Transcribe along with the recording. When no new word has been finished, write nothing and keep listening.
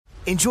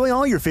Enjoy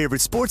all your favorite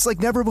sports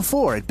like never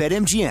before at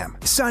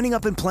BetMGM. Signing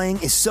up and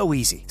playing is so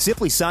easy.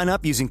 Simply sign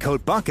up using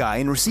code Buckeye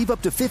and receive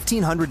up to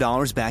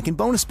 $1,500 back in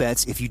bonus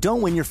bets if you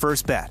don't win your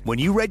first bet. When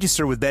you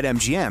register with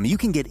BetMGM, you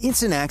can get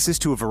instant access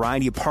to a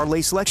variety of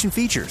parlay selection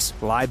features,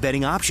 live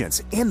betting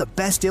options, and the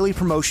best daily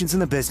promotions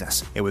in the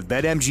business. And with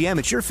BetMGM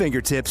at your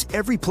fingertips,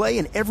 every play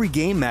and every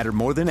game matter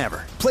more than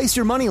ever. Place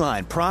your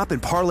moneyline, prop,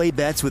 and parlay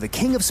bets with the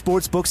king of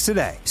sportsbooks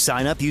today.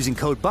 Sign up using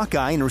code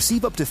Buckeye and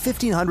receive up to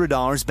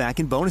 $1,500 back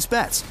in bonus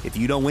bets if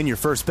you don't win your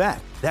first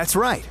bet. That's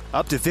right,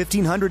 up to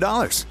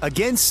 $1,500.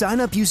 Again, sign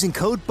up using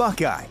code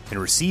Buckeye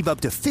and receive up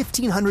to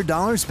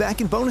 $1,500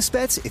 back in bonus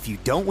bets if you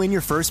don't win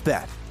your first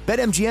bet.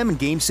 BetMGM and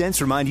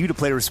GameSense remind you to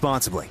play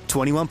responsibly.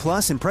 21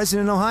 plus and present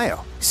in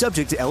Ohio.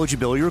 Subject to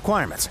eligibility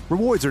requirements.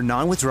 Rewards are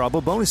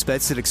non-withdrawable bonus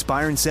bets that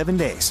expire in 7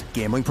 days.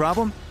 Gambling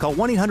problem? Call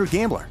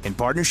 1-800-GAMBLER in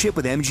partnership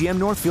with MGM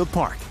Northfield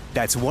Park.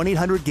 That's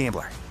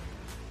 1-800-GAMBLER.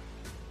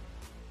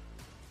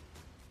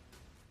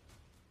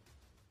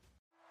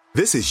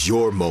 This is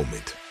your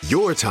moment,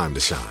 your time to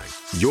shine,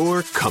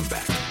 your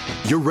comeback.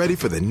 You're ready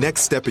for the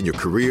next step in your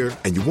career,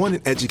 and you want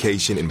an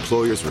education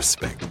employers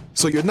respect.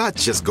 So you're not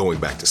just going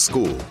back to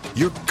school,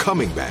 you're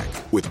coming back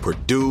with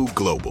Purdue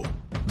Global.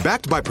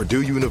 Backed by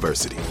Purdue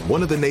University,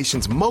 one of the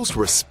nation's most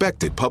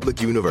respected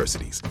public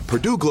universities,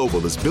 Purdue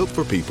Global is built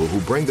for people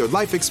who bring their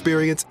life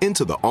experience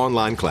into the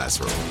online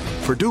classroom.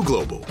 Purdue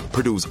Global,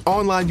 Purdue's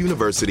online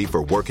university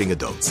for working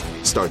adults.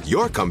 Start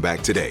your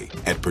comeback today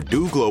at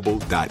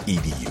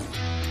purdueglobal.edu.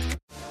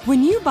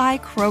 When you buy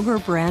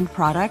Kroger brand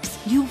products,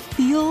 you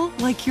feel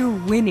like you're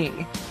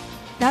winning.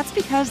 That's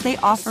because they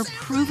offer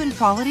proven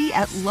quality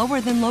at lower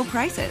than low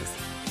prices.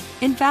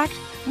 In fact,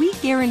 we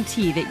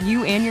guarantee that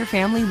you and your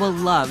family will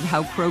love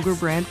how Kroger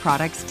brand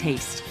products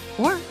taste,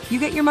 or you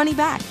get your money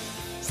back.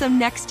 So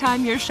next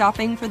time you're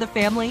shopping for the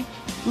family,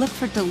 look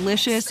for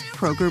delicious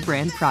Kroger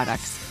brand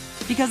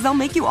products, because they'll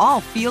make you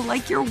all feel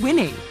like you're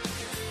winning.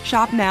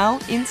 Shop now,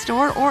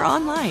 in-store, or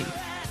online.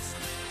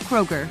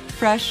 Kroger,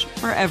 fresh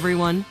for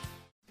everyone.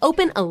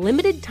 Open a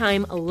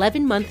limited-time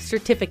 11-month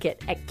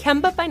certificate at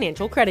Kemba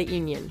Financial Credit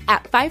Union.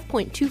 At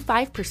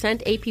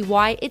 5.25%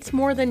 APY, it's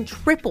more than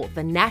triple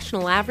the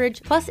national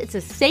average, plus it's a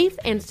safe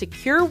and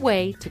secure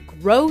way to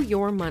grow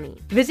your money.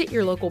 Visit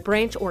your local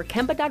branch or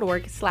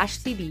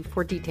kemba.org/cd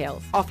for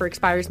details. Offer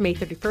expires May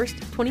 31st,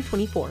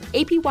 2024.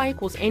 APY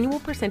equals annual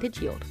percentage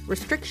yield.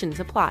 Restrictions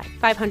apply.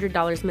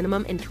 $500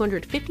 minimum and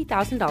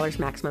 $250,000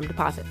 maximum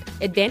deposit.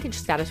 Advantage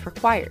status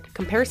required.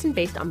 Comparison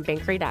based on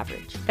bank rate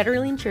average.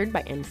 Federally insured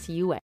by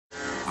NCUA.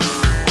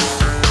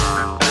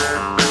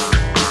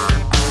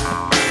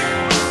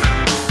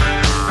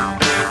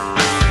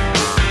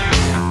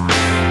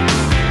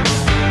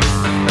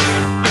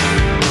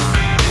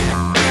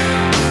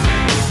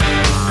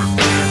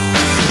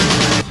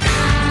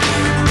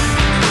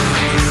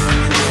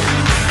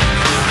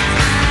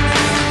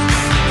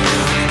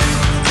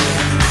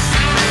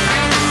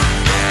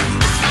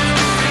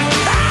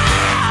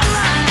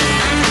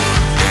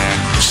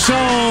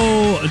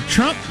 So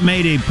Trump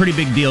made a pretty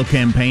big deal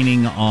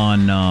campaigning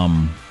on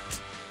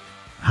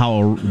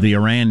how the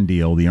Iran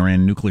deal, the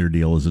Iran nuclear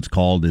deal as it's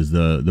called, is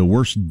the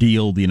worst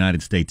deal the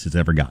United States has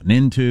ever gotten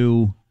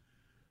into.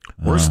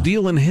 Worst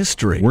deal in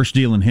history. Worst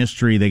deal in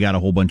history. They got a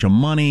whole bunch of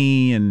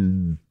money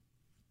and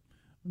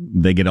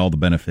they get all the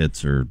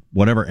benefits or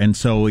whatever. And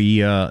so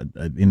he,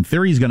 in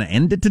theory, he's going to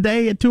end it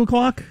today at 2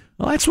 o'clock.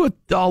 Well, that's what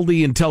all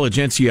the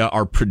intelligentsia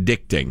are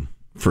predicting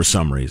for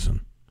some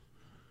reason.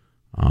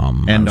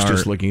 And I was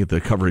just looking at the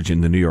coverage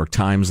in the New York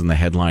Times, and the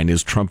headline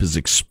is Trump is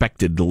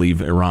expected to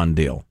leave Iran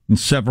deal. And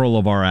several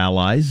of our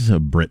allies,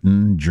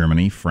 Britain,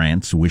 Germany,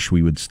 France, wish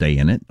we would stay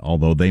in it,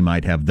 although they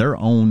might have their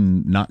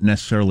own, not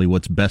necessarily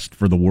what's best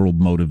for the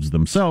world motives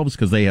themselves,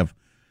 because they have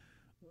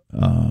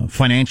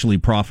financially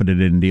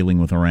profited in dealing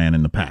with Iran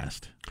in the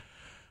past.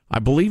 I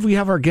believe we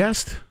have our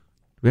guest.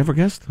 Do we have our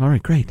guest? All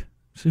right, great.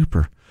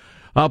 Super.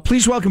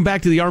 Please welcome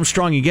back to the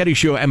Armstrong and Getty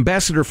Show,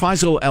 Ambassador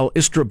Faisal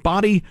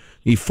al-Istrabadi,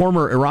 the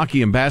former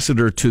Iraqi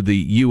ambassador to the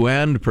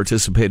UN,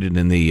 participated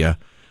in the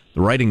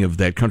writing of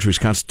that country's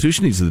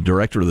constitution. He's the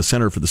director of the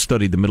Center for the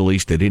Study of the Middle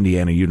East at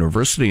Indiana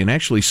University and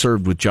actually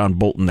served with John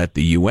Bolton at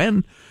the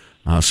UN,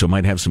 so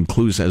might have some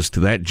clues as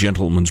to that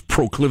gentleman's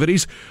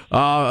proclivities.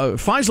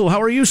 Faisal,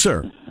 how are you,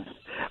 sir?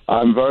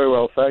 I'm very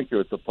well, thank you.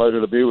 It's a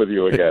pleasure to be with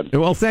you again.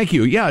 Well, thank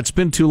you. Yeah, it's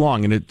been too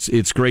long, and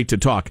it's great to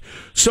talk.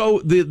 So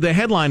the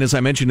headline, as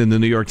I mentioned in the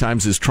New York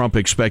Times, is Trump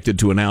expected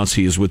to announce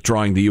he is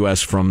withdrawing the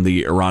U.S. from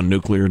the Iran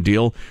nuclear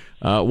deal.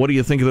 What do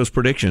you think of those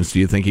predictions? Do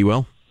you think he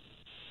will?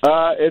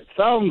 It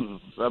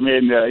sounds,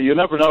 you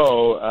never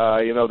know.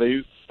 They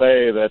used to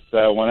say that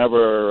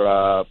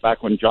whenever,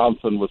 back when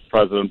Johnson was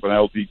president, when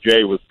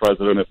LBJ was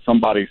president, if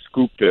somebody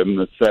scooped him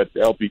that said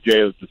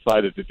LBJ has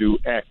decided to do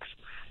X,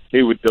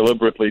 he would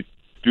deliberately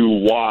do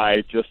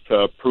Y just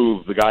to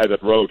prove the guy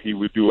that wrote he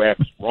would do X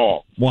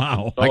wrong.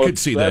 Wow, so I could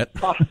see that.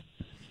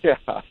 Yeah,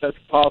 that's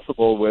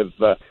possible with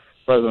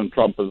President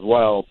Trump as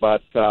well.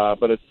 But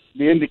the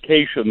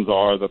indications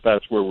are that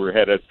that's where we're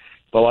headed.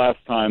 The last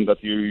time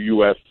that the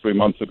U.S. 3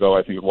 months ago,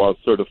 I think it was,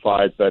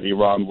 certified that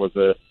Iran was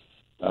a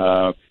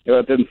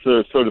It didn't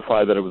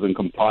certify that it was in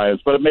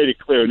compliance, but it made it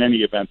clear in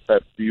any event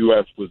that the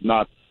U.S. was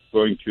not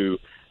going to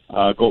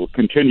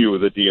continue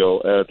with the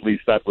deal. At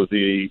least that was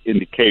the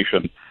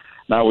indication.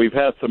 Now, we've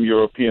had some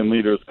European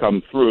leaders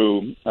come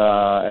through,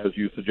 as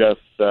you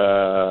suggest.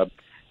 The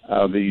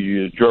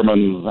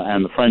Germans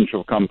and the French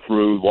have come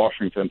through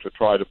Washington to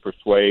try to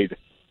persuade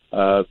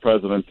the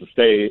president to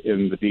stay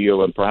in the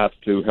deal and perhaps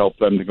to help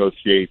them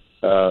negotiate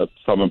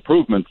some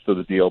improvements to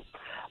the deal.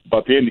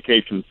 But the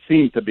indications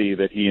seem to be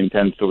that he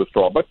intends to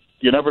withdraw. But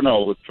you never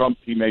know. With Trump,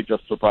 he may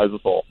just surprise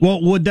us all.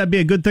 Well, would that be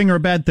a good thing or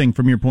a bad thing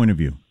from your point of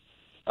view?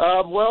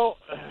 I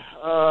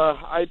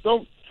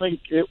don't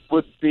think it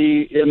would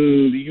be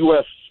in the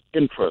U.S.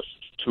 interest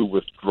to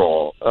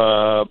withdraw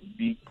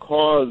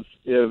because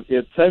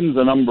it sends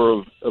a number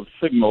of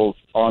signals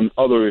on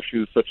other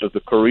issues, such as the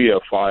Korea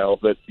file,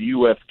 that the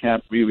U.S.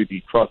 can't really be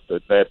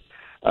trusted, that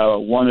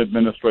one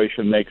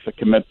administration makes a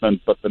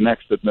commitment, but the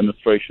next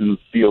administration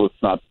feels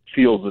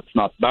it's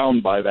not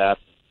bound by that.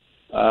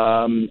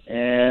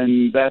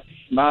 And that's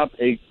not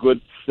a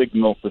good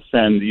signal to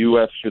send. The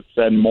U.S. should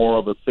send more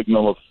of a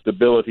signal of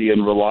stability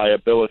and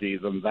reliability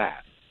than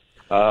that.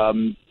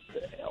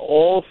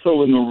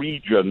 Also in the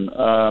region,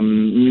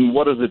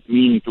 what does it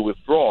mean to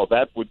withdraw?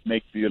 That would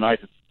make the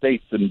United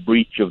States in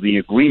breach of the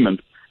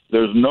agreement.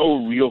 There's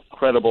no real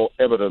credible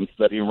evidence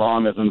that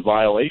Iran is in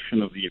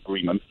violation of the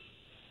agreement.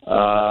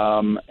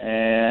 So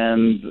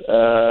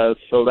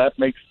that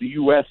makes the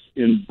U.S.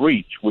 in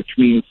breach, which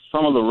means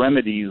some of the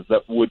remedies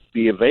that would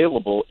be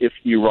available if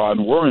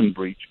Iran were in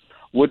breach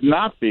would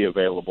not be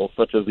available,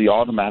 such as the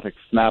automatic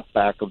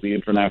snapback of the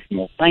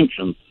international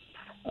sanctions.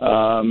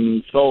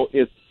 So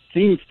it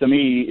seems to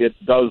me it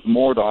does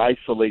more to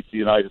isolate the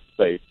United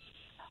States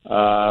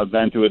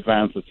than to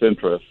advance its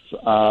interests.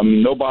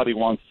 Nobody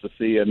wants to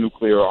see a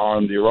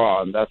nuclear-armed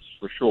Iran, that's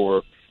for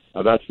sure.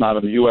 That's not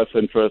in the U.S.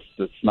 interest,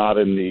 it's not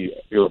in the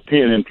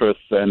European interest,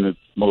 and it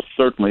most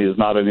certainly is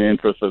not in the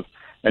interest of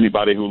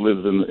anybody who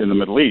lives in the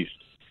Middle East.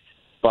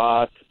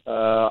 But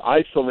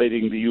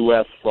isolating the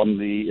U.S. from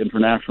the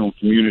international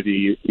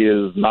community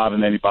is not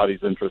in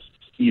anybody's interest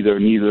either,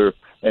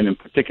 and in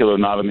particular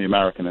not in the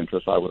American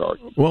interest, I would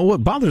argue. Well,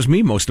 what bothers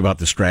me most about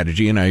the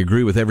strategy, and I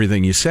agree with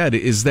everything you said,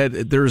 is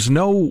that there's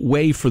no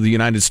way for the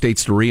United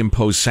States to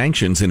reimpose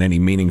sanctions in any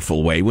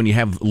meaningful way when you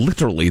have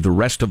literally the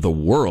rest of the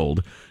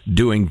world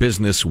doing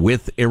business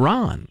with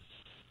Iran.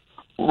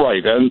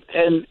 Right, and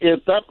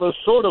that was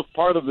sort of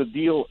part of the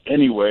deal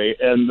anyway,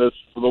 and the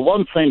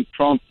one thing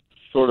Trump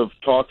sort of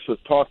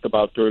talked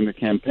about during the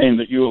campaign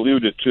that you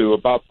alluded to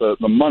about the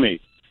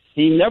money,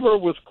 he never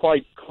was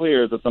quite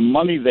clear that the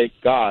money they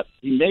got,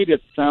 he made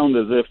it sound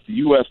as if the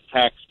U.S.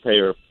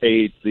 taxpayer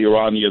paid the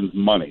Iranians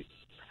money.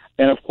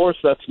 And, of course,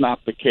 that's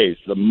not the case.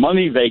 The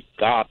money they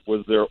got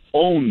was their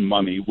own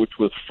money, which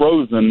was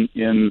frozen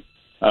in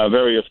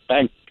various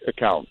bank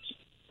accounts.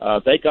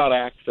 They got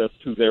access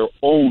to their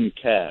own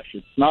cash.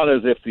 It's not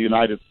as if the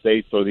United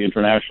States or the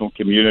international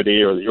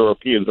community or the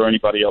Europeans or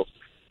anybody else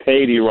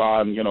paid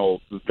Iran,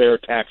 their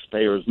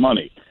taxpayers'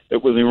 money.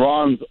 It was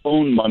Iran's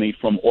own money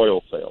from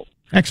oil sales.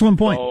 Excellent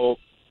point. So,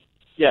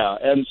 yeah,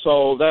 and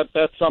so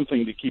that's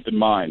something to keep in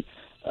mind.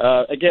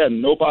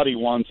 Again, nobody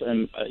wants,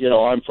 and,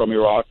 I'm from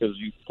Iraq, as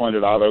you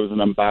pointed out. I was an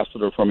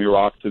ambassador from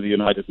Iraq to the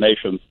United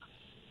Nations.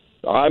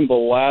 I'm the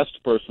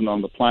last person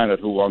on the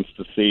planet who wants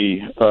to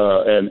see,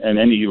 and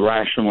any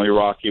rational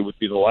Iraqi would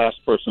be the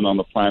last person on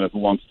the planet who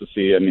wants to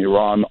see an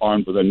Iran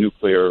armed with a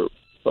nuclear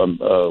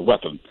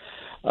weapon.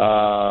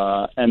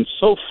 And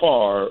so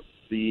far,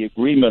 the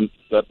agreement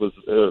that was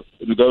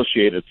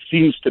negotiated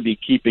seems to be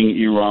keeping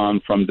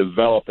Iran from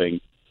developing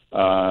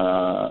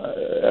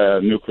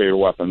nuclear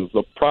weapons.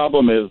 The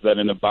problem is that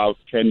in about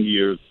 10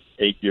 years,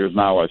 8 years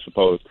now, I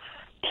suppose,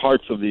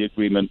 parts of the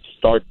agreement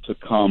start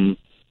to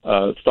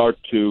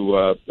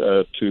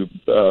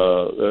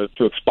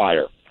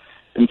expire.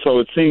 And so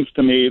it seems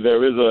to me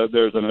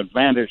there's an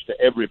advantage to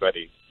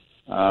everybody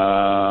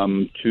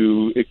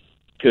to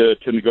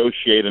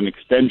negotiate an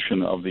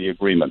extension of the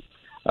agreement.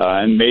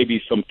 And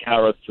maybe some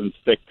carrots and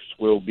sticks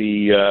will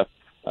be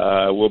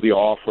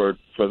offered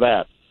for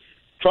that.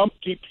 Trump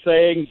keeps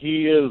saying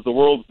he is the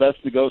world's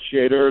best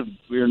negotiator.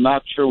 We're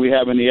not sure we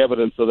have any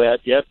evidence of that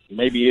yet.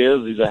 Maybe he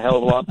is. He's a hell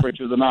of a lot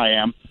richer than I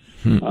am.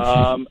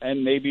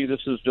 And maybe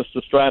this is just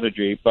a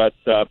strategy. But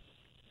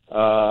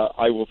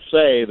I will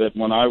say that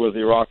when I was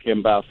Iraqi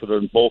ambassador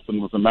and Bolton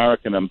was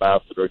American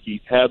ambassador, he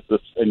had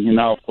this, and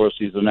now, of course,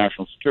 he's a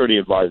national security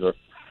advisor.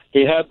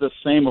 He had the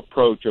same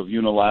approach of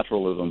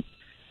unilateralism.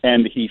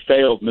 And he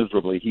failed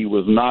miserably. He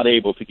was not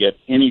able to get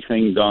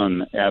anything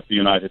done at the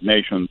United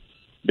Nations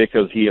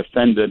because he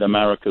offended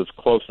America's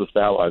closest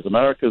allies.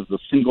 America is the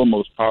single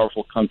most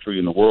powerful country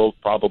in the world,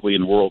 probably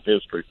in world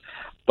history.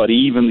 But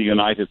even the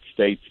United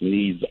States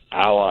needs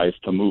allies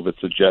to move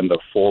its agenda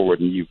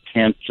forward, and you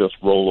can't just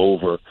roll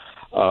over,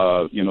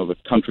 the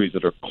countries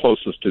that are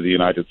closest to the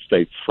United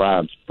States: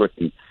 France,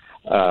 Britain,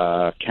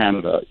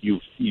 Canada,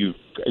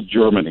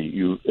 Germany.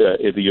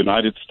 The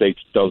United States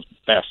does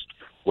best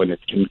when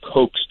it can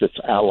coax its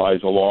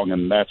allies along,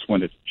 and that's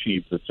when it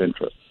achieves its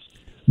interests.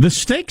 The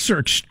stakes are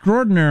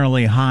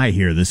extraordinarily high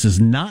here. This is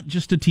not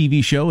just a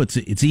TV show.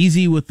 It's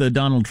easy with the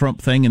Donald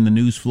Trump thing and the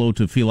news flow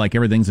to feel like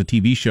everything's a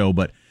TV show,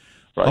 but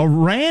right.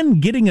 Iran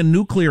getting a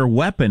nuclear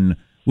weapon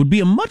would be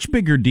a much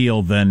bigger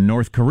deal than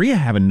North Korea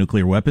having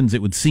nuclear weapons,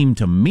 it would seem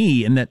to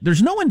me, and that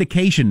there's no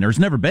indication, there's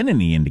never been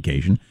any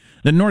indication,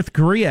 that North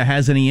Korea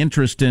has any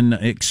interest in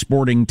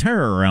exporting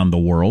terror around the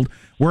world,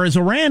 whereas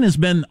Iran has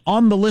been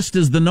on the list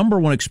as the number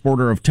one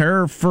exporter of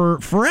terror for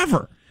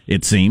forever,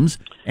 it seems.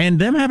 And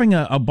them having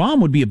a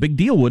bomb would be a big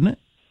deal, wouldn't it?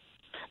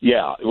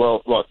 Yeah,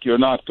 well, look, you're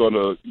not going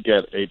to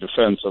get a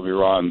defense of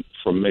Iran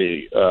from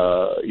me.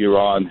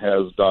 Iran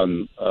has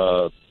been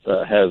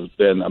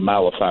a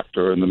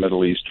malefactor in the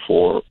Middle East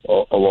for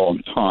a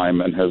long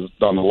time and has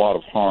done a lot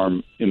of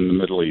harm in the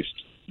Middle East.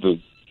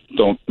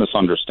 Don't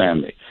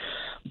misunderstand me.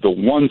 The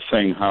one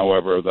thing,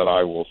 however, that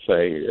I will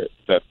say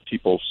that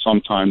people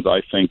sometimes,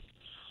 I think,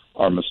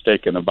 are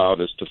mistaken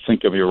about is to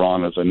think of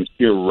Iran as an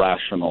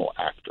irrational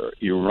actor.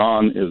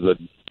 Iran is a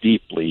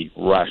deeply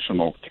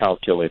rational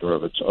calculator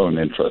of its own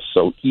interests.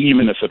 So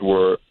even if it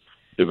were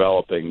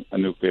developing a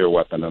nuclear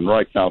weapon, and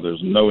right now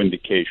there's no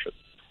indication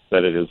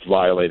that it is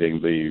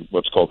violating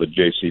what's called the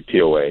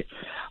JCPOA,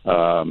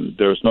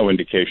 there's no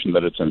indication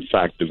that it's in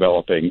fact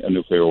developing a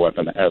nuclear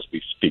weapon as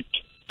we speak.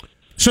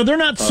 So they're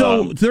not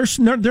they're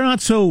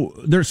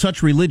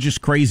such religious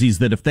crazies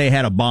that if they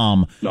had a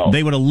bomb,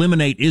 they would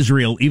eliminate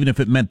Israel even if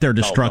it meant their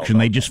destruction.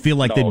 They just feel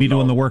like they'd be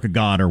doing the work of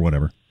God or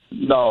whatever.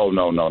 No.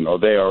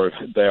 They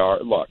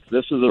are. Look,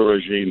 this is a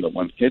regime that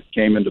when it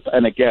came into,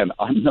 and again,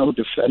 I'm no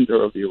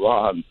defender of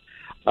Iran.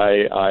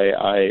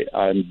 I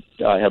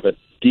have a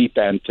deep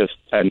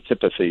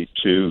antipathy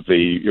to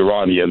the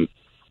Iranian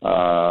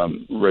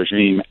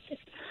regime,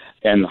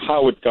 and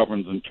how it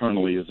governs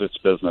internally is its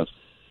business,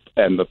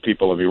 and the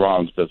people of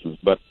Iran's business.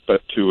 But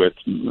to its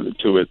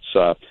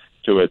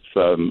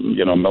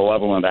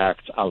malevolent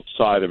acts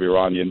outside of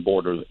Iranian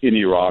borders, in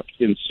Iraq,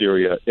 in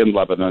Syria, in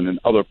Lebanon, and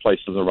other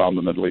places around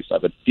the Middle East, I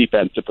have a deep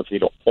antipathy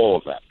to all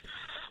of that.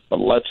 But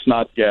let's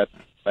not get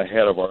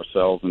ahead of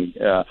ourselves. And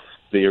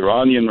the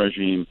Iranian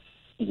regime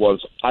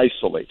was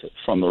isolated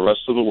from the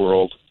rest of the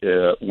world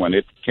when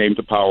it came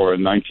to power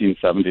in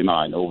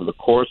 1979. Over the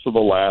course of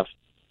the last,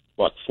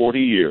 40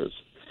 years,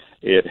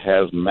 it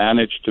has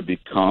managed to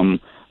become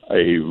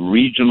a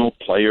regional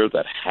player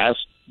that has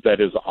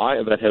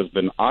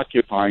been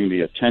occupying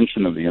the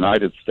attention of the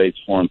United States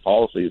foreign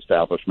policy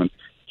establishment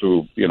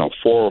through 4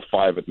 or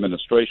 5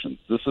 administrations.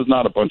 This is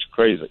not a bunch of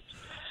crazies.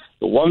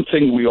 The one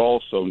thing we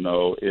also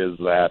know is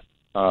that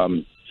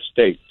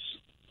states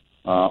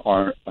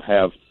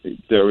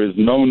there is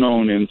no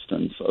known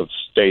instance of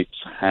states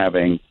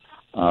having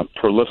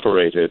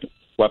proliferated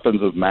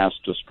weapons of mass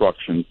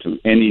destruction to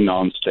any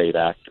non-state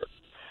actor.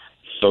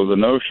 So the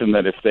notion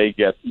that if they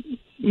get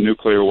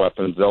nuclear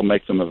weapons, they'll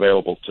make them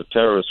available to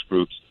terrorist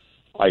groups,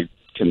 I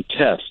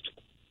contest,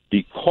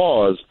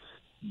 because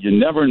you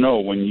never know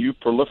when you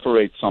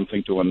proliferate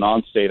something to a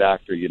non-state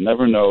actor. You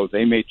never know.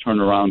 They may turn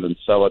around and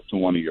sell it to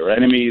one of your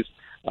enemies.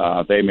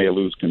 They may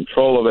lose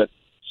control of it.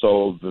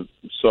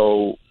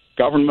 So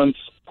governments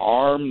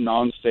arm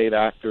non-state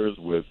actors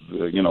with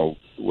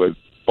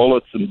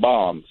bullets and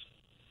bombs,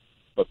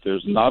 but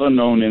there's not a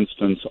known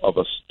instance of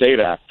a state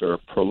actor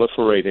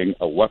proliferating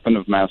a weapon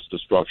of mass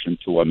destruction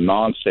to a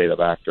non-state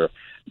actor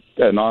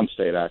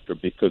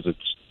because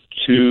it's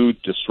too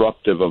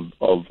disruptive of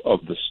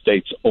the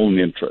state's own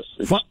interests.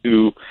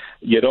 You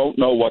don't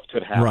know what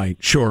could happen. Right,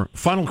 sure.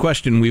 Final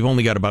question. We've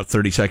only got about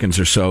 30 seconds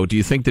or so. Do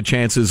you think the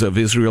chances of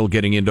Israel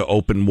getting into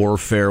open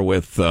warfare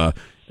with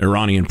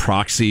Iranian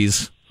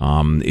proxies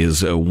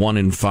is 1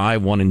 in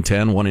 5, 1 in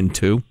 10, 1 in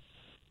 2?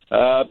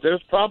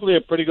 There's probably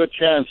a pretty good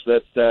chance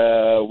that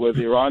with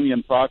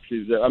Iranian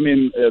proxies,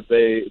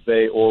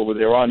 they or with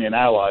Iranian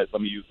allies,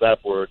 let me use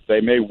that word, they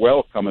may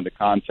well come into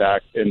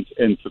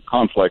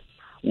conflict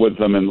with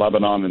them in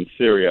Lebanon and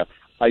Syria.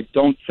 I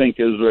don't think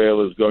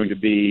Israel is going to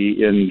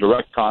be in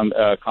direct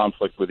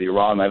conflict with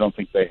Iran. I don't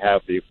think they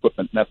have the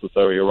equipment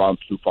necessary. Iran's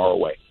too far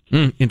away.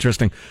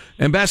 Interesting.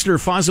 Ambassador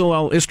Faisal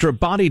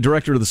al-Istrabadi,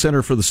 Director of the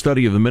Center for the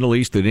Study of the Middle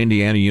East at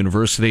Indiana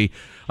University.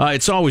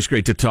 It's always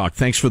great to talk.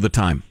 Thanks for the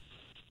time.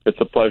 It's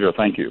a pleasure.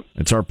 Thank you.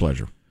 It's our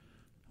pleasure.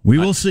 We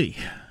will see.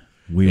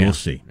 We will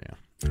see. Yeah.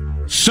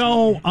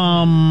 So,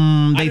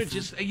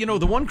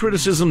 the one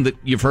criticism that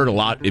you've heard a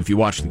lot if you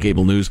watch the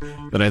cable news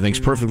that I think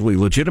is perfectly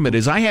legitimate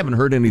is I haven't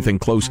heard anything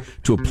close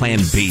to a plan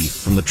B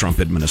from the Trump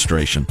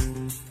administration.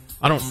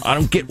 I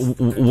don't get,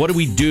 what do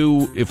we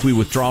do if we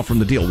withdraw from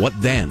the deal? What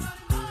then?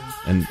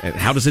 And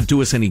how does it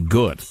do us any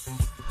good?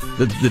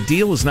 The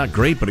deal is not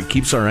great, but it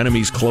keeps our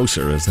enemies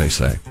closer, as they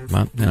say.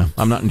 Well,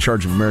 I'm not in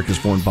charge of America's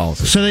foreign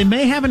policy. So they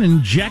may have an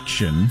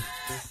injection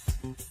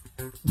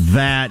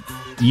that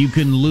you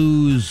can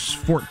lose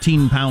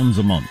 14 pounds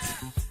a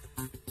month.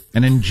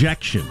 An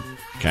injection.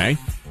 Okay.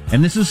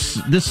 And this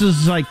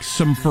is like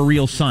some for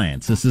real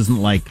science. This isn't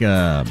like,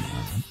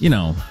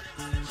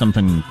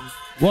 something.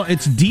 Well,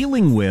 it's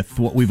dealing with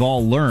what we've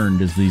all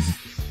learned is these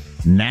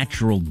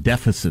natural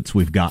deficits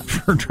we've got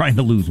for trying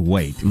to lose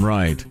weight.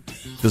 Right.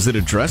 Does it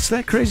address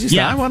that crazy stuff?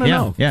 Yeah, I want to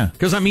know. Yeah.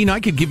 Because, I mean, I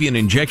could give you an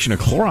injection of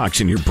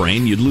Clorox in your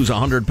brain. You'd lose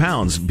 100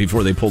 pounds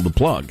before they pulled the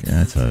plug. Yeah,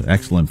 that's an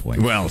excellent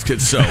point. Well,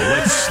 so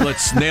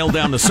let's nail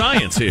down the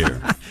science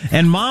here.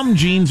 And mom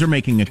jeans are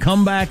making a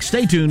comeback.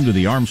 Stay tuned to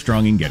the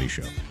Armstrong and Getty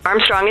Show.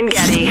 Armstrong and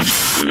Getty.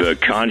 The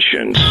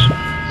conscience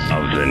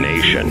of the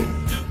nation.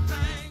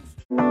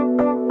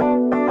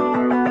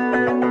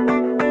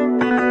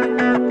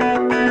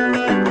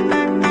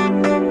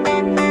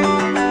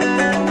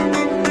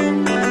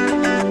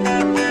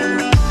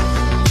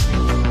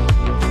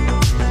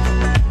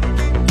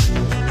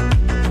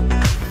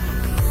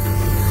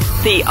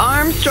 The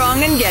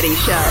Armstrong and Getty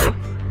Show.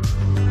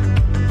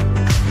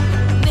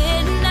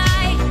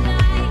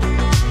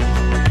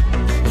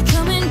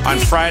 On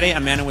Friday, a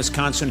man in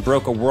Wisconsin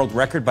broke a world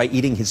record by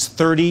eating his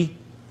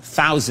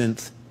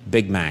 30,000th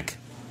Big Mac.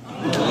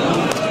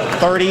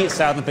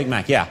 30,000th Big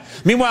Mac, yeah.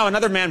 Meanwhile,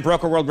 another man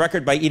broke a world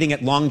record by eating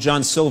at Long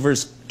John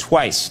Silver's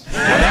twice. Now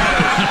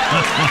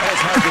that is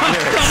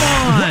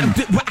hard to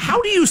do. Come on!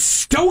 How do you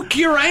stoke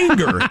your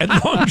anger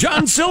at Long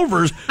John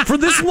Silver's for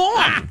this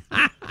long?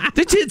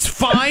 It's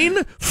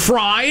fine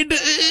fried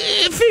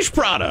fish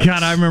product.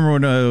 God, I remember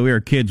when we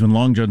were kids, when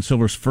Long John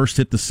Silver's first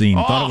hit the scene.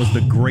 Thought it was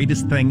the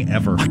greatest thing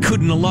ever. I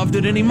couldn't have loved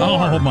it anymore.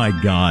 Oh, my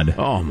God.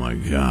 Oh, my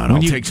God.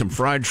 I'll take some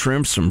fried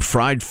shrimp, some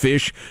fried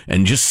fish,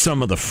 and just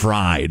some of the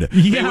fried.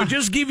 Yeah. They would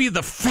just give you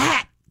the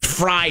fat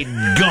fried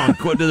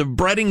gunk with the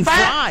breading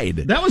fried.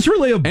 That was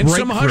really a breakthrough. And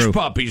some hush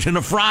puppies and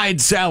a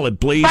fried salad,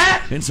 please.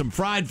 And some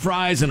fried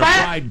fries and a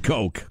fried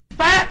Coke.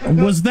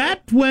 Was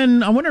that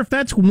when, I wonder if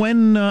that's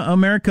when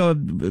America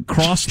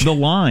crossed the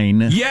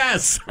line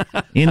yes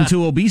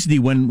into obesity,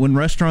 when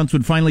restaurants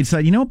would finally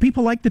decide,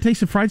 people like the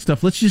taste of fried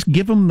stuff. Let's just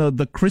give them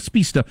the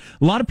crispy stuff.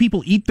 A lot of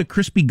people eat the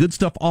crispy good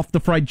stuff off the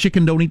fried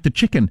chicken, don't eat the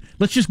chicken.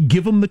 Let's just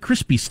give them the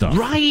crispy stuff.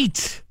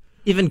 Right.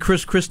 Even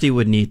Chris Christie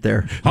wouldn't eat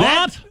there.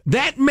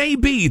 That may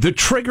be the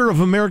trigger of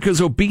America's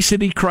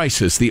obesity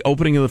crisis, the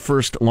opening of the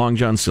first Long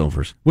John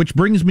Silver's. Which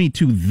brings me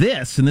to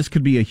this, and this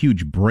could be a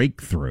huge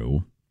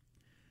breakthrough.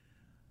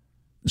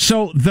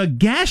 So the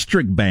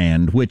Gastric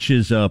Band, which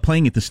is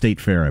playing at the State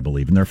Fair, I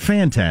believe, and they're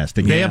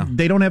fantastic. Yeah.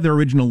 They don't have their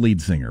original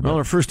lead singer. Well,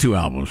 their first two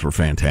albums were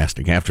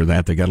fantastic. After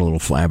that, they got a little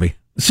flabby.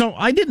 So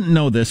I didn't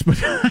know this, but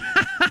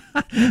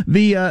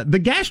the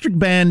Gastric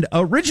Band,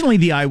 originally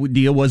the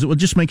idea was it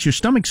just makes your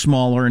stomach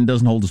smaller and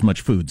doesn't hold as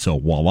much food. So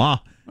voila,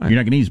 you're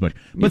not going to eat as much.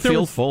 But you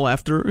feel full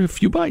after a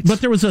few bites.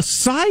 But there was a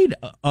side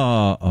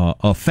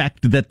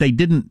effect that they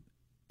didn't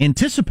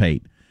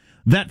anticipate,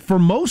 that for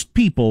most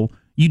people,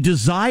 you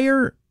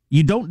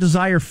don't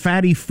desire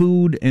fatty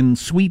food and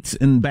sweets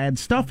and bad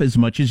stuff as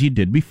much as you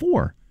did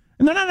before.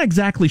 And they're not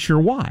exactly sure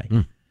why.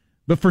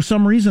 But for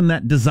some reason,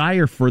 that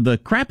desire for the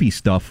crappy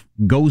stuff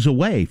goes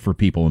away for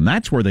people, and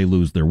that's where they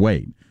lose their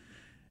weight.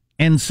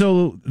 And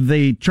so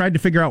they tried to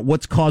figure out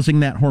what's causing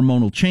that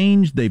hormonal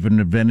change. They've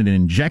invented an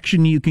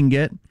injection you can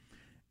get.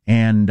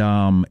 And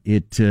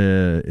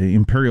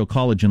Imperial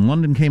College in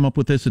London came up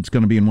with this. It's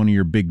going to be in one of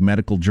your big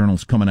medical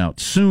journals coming out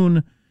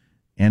soon.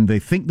 And they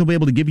think they'll be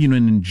able to give you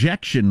an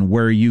injection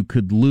where you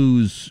could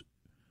lose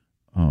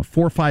 4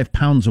 or 5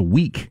 pounds a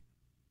week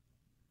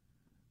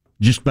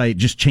just by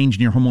changing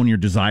your hormone, your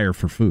desire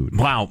for food.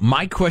 Wow.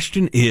 My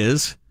question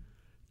is...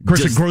 Of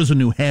course, it grows a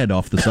new head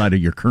off the side of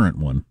your current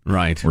one.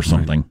 Right. Or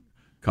something. Right.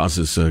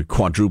 Causes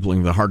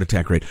quadrupling the heart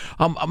attack rate.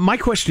 My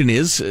question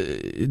is,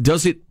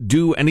 does it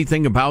do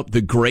anything about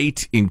the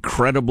great,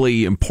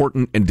 incredibly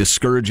important and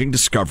discouraging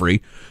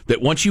discovery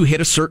that once you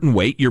hit a certain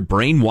weight, your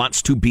brain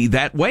wants to be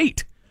that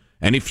weight?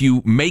 And if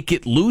you make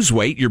it lose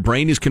weight, your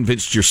brain is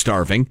convinced you're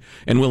starving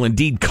and will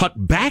indeed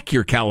cut back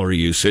your calorie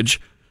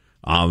usage,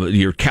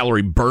 your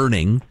calorie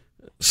burning,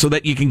 so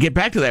that you can get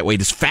back to that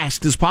weight as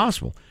fast as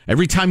possible.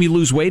 Every time you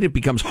lose weight, it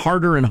becomes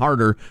harder and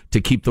harder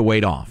to keep the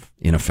weight off,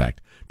 in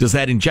effect. Does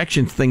that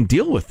injection thing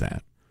deal with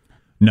that?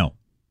 No.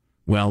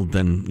 Well,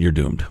 then you're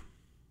doomed.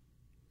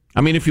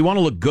 I mean, if you want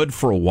to look good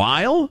for a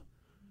while,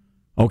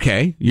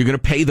 okay, you're going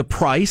to pay the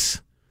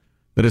price,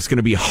 but it's going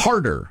to be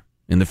harder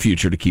in the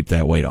future to keep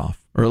that weight off.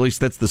 Or at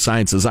least that's the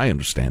science as I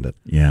understand it.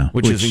 Yeah.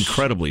 Which is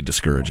incredibly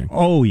discouraging.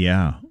 Oh,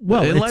 yeah.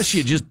 Well, unless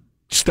you just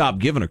stop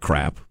giving a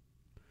crap.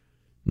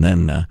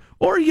 Then,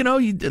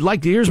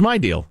 here's my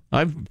deal.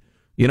 I've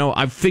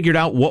figured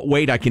out what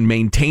weight I can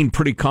maintain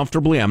pretty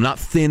comfortably. I'm not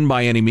thin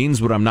by any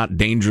means, but I'm not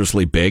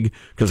dangerously big,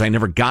 because I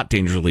never got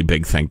dangerously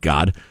big, thank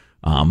God.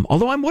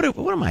 Although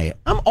what am I?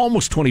 I'm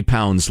almost 20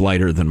 pounds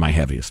lighter than my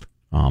heaviest.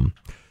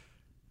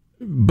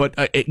 But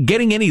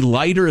getting any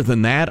lighter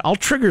than that, I'll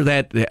trigger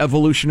that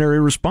evolutionary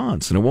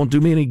response, and it won't do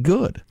me any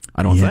good,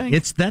 I don't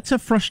think. That's a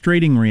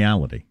frustrating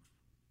reality.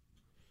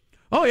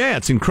 Oh, yeah,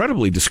 it's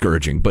incredibly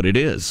discouraging, but it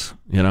is.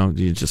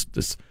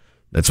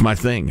 That's my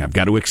thing. I've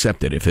got to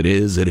accept it. If it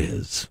is, it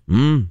is.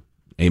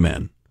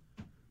 Amen.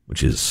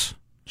 Which is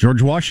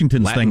George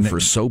Washington's Latin thing for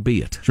so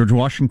be it. George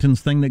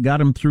Washington's thing that got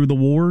him through the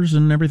wars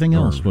and everything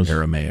else was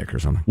Aramaic or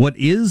something. What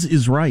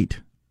is right.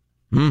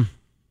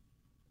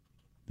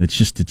 It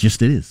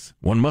just is.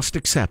 One must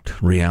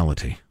accept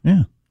reality.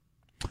 Yeah.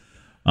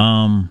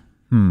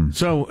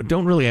 So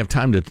don't really have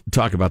time to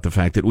talk about the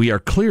fact that we are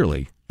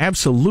clearly,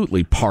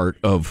 absolutely part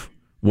of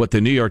what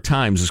the New York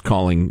Times is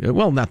calling,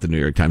 well, not the New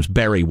York Times,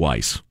 Barry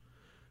Weiss,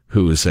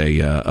 who is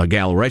a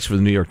gal who writes for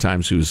the New York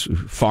Times, who's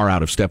far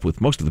out of step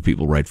with most of the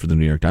people who write for the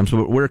New York Times.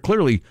 But we're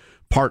clearly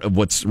part of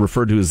what's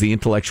referred to as the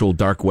intellectual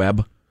dark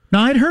web.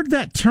 Now, I'd heard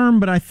that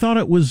term, but I thought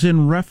it was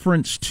in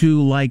reference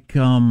to, like,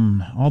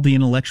 all the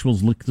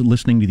intellectuals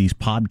listening to these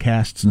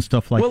podcasts and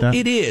stuff like that. Well,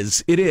 it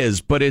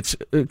is, but it's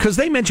because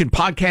they mentioned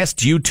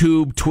podcasts,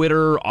 YouTube,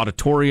 Twitter,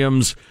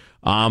 auditoriums,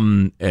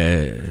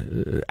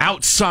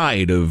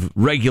 outside of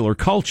regular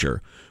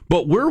culture.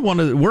 But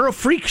we're a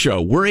freak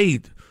show. We're a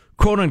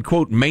quote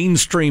unquote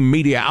mainstream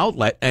media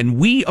outlet, and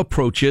we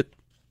approach it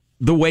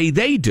the way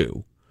they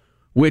do,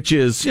 which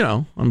is,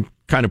 I'm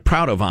kind of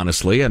proud of,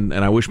 honestly, and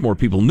I wish more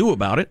people knew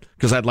about it,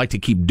 because I'd like to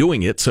keep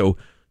doing it. So,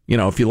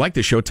 if you like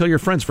the show, tell your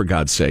friends, for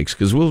God's sakes,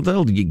 because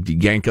they'll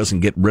yank us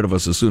and get rid of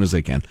us as soon as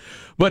they can.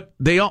 But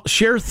they all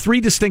share three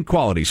distinct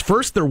qualities.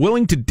 First, they're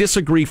willing to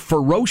disagree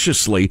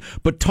ferociously,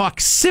 but talk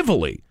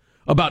civilly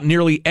about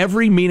nearly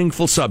every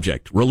meaningful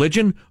subject: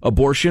 religion,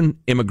 abortion,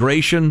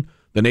 immigration,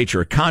 the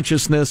nature of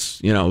consciousness,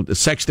 the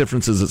sex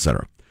differences,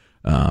 etc.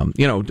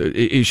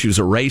 Issues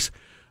of race.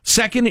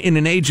 Second, in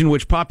an age in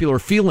which popular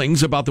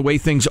feelings about the way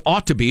things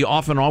ought to be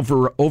often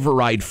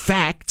override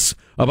facts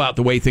about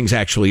the way things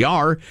actually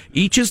are,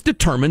 each is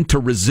determined to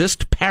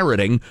resist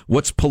parroting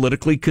what's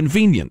politically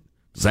convenient.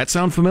 Does that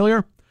sound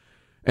familiar?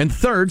 And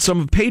third,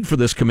 some have paid for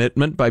this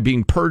commitment by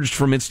being purged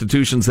from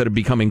institutions that have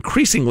become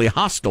increasingly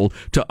hostile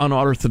to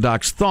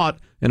unorthodox thought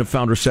and have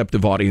found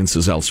receptive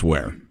audiences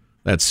elsewhere.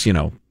 That's,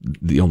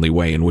 the only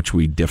way in which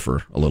we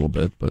differ a little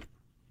bit, but...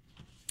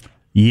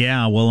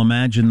 Yeah, well,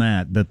 imagine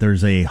that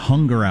there's a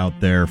hunger out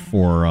there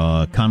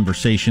for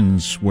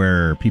conversations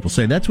where people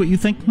say, that's what you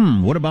think?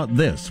 What about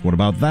this? What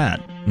about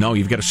that? No,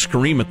 you've got to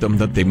scream at them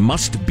that they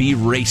must be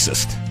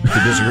racist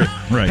to disagree.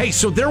 Right. Hey,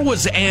 so there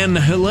was an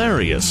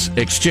hilarious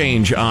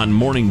exchange on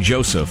Morning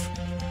Joseph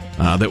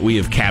that we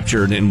have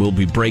captured and we'll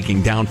be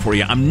breaking down for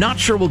you. I'm not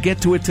sure we'll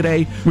get to it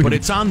today, but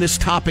it's on this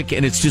topic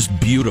and it's just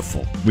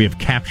beautiful. We have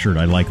captured.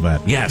 I like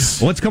that.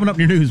 Yes. What's coming up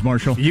in your news,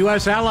 Marshall?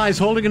 U.S. allies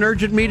holding an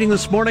urgent meeting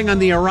this morning on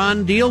the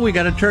Iran deal. We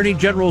got Attorney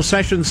General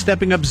Sessions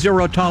stepping up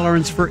zero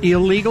tolerance for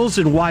illegals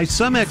and why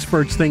some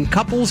experts think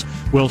couples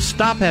will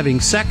stop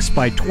having sex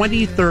by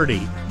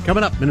 2030.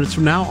 Coming up minutes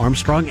from now,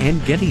 Armstrong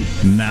and Getty.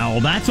 Now,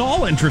 that's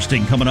all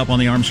interesting coming up on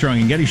the Armstrong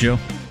and Getty Show.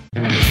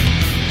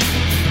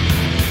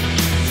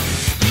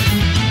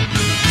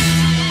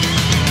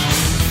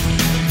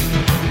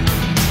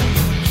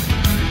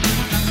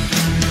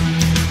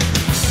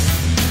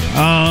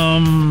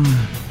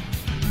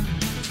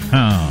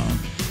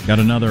 Got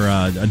another,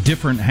 a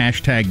different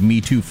hashtag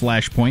MeToo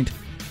flashpoint.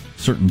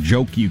 Certain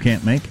joke you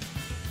can't make.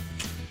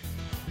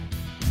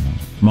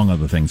 Among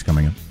other things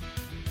coming up.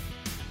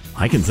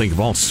 I can think of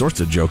all sorts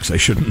of jokes I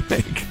shouldn't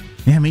make.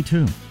 Yeah, me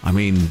too. I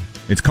mean...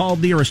 It's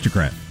called The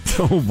Aristocrat.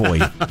 Oh, boy.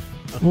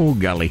 Oh,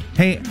 golly.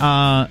 Hey,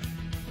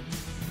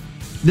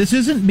 this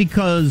isn't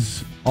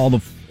because all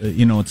the,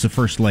 it's the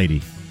First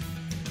Lady.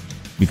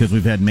 Because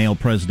we've had male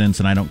presidents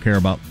and I don't care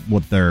about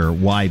what their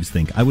wives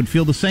think. I would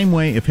feel the same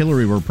way if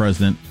Hillary were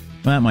president.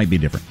 Well, that might be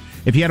different.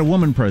 If you had a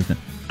woman president.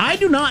 I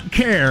do not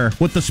care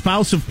what the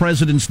spouse of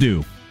presidents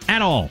do.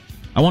 At all.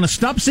 I want to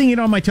stop seeing it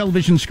on my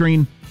television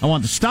screen. I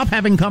want to stop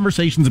having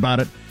conversations about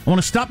it. I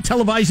want to stop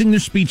televising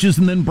their speeches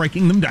and then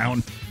breaking them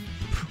down.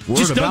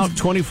 Word about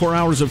 24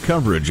 hours of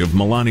coverage of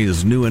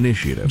Melania's new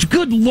initiative.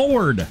 Good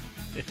Lord.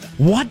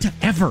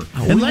 Whatever.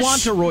 We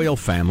want a royal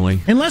family.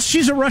 Unless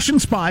she's a Russian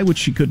spy, which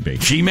she could be.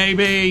 She may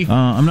be.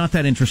 I'm not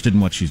that interested in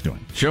what she's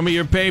doing. Show me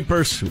your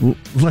papers.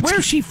 Where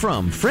is she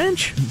from?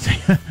 French?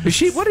 Is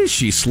she? What is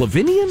she?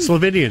 Slovenian?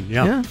 Slovenian,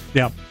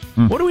 yeah.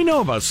 What do we know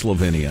about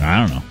Slovenia? I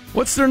don't know.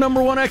 What's their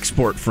number one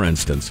export, for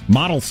instance?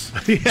 Models.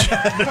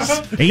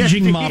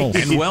 Aging models.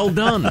 And well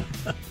done.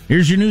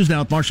 Here's your news now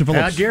with Marcia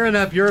Phillips. Gearing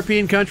up,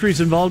 European countries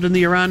involved in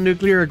the Iran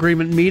nuclear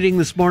agreement meeting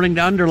this morning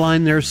to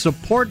underline their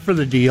support for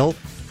the deal,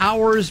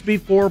 hours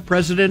before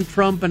President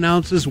Trump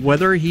announces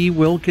whether he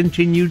will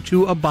continue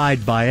to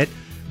abide by it.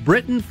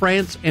 Britain,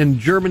 France, and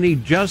Germany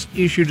just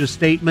issued a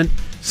statement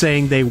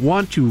saying they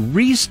want to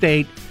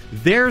restate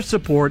their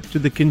support to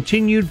the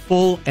continued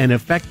full and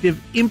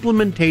effective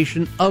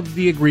implementation of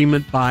the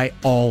agreement by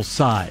all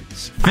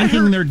sides.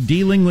 Thinking they're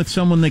dealing with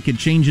someone that could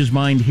change his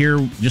mind here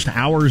just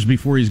hours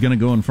before he's going to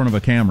go in front of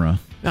a camera.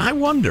 I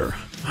wonder.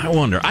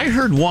 I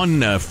heard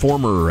one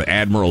former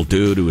admiral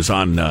dude who was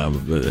on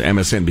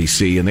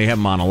MSNBC, and they have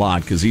him on a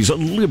lot because he's a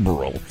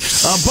liberal.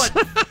 But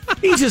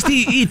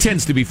he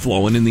tends to be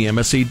flowing in the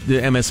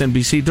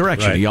MSNBC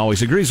direction. Right. He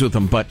always agrees with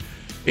them. But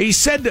he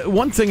said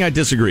one thing I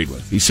disagreed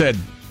with. He said,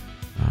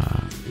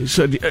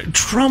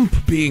 Trump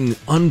being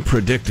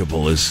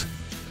unpredictable is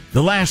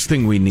the last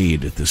thing we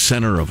need at the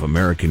center of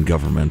American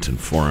government and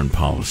foreign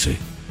policy.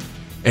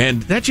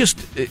 And that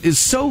just is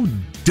so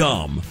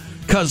dumb.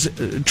 Because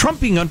Trump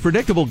being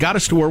unpredictable got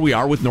us to where we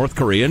are with North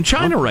Korea and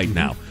China right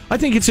now. I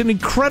think it's an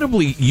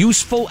incredibly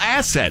useful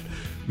asset.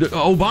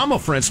 Obama,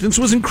 for instance,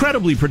 was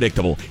incredibly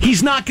predictable.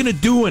 He's not going to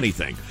do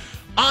anything.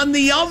 On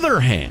the other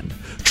hand,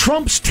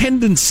 Trump's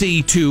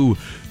tendency to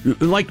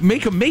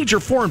make a major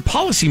foreign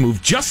policy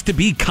move just to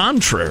be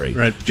contrary,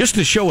 right, just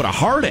to show what a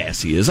hard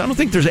ass he is, I don't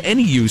think there's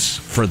any use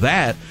for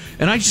that.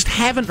 And I just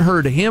haven't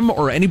heard him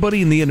or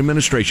anybody in the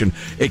administration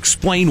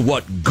explain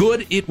what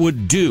good it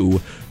would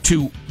do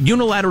to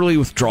unilaterally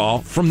withdraw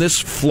from this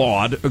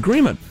flawed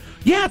agreement.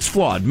 Yeah, it's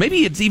flawed.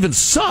 Maybe it even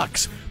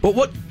sucks. But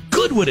what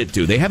good would it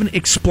do? They haven't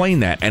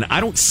explained that, and I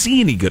don't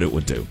see any good it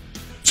would do.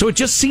 So it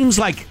just seems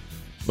like,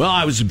 well,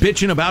 I was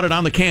bitching about it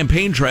on the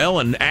campaign trail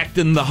and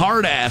acting the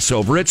hard ass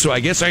over it, so I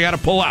guess I got to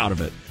pull out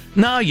of it.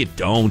 No, you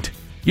don't.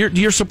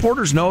 Your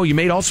supporters know you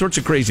made all sorts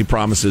of crazy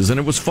promises, and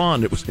it was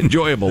fun. It was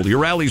enjoyable. Your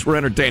rallies were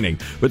entertaining.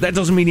 But that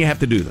doesn't mean you have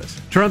to do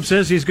this. Trump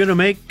says he's going to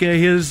make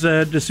his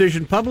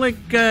decision public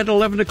at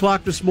 11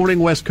 o'clock this morning,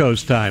 West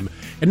Coast time.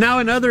 And now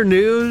in other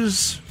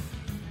news...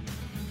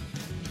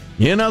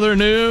 And there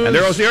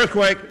goes the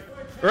earthquake.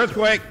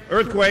 Earthquake.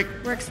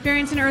 We're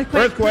experiencing an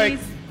earthquake. Please.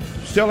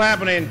 Still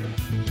happening.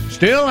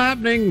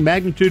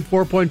 Magnitude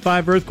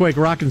 4.5 earthquake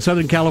rocking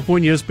Southern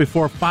California just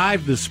before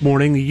 5 this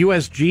morning. The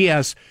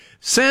USGS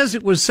says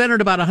it was centered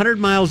about 100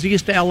 miles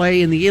east of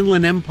L.A. in the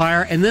Inland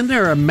Empire, and then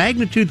a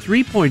magnitude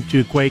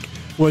 3.2 quake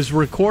was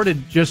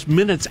recorded just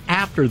minutes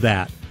after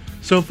that.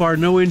 So far,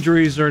 no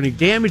injuries or any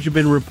damage have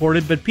been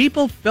reported, but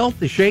people felt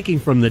the shaking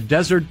from the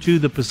desert to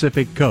the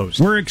Pacific coast.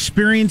 We're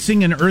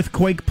experiencing an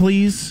earthquake,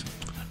 please.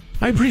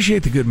 I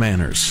appreciate the good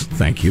manners.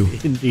 Thank you.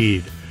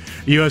 Indeed.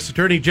 U.S.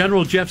 Attorney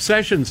General Jeff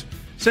Sessions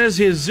says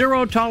his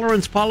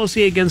zero-tolerance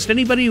policy against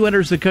anybody who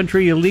enters the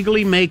country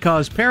illegally may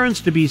cause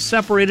parents to be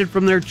separated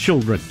from their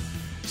children.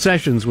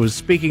 Sessions was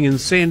speaking in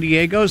San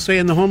Diego,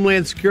 saying the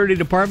Homeland Security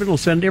Department will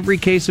send every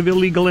case of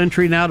illegal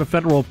entry now to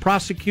federal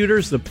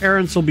prosecutors. The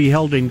parents will be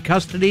held in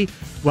custody,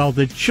 while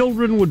the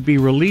children would be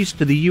released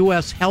to the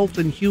U.S. Health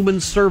and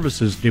Human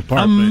Services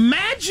Department.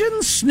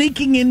 Imagine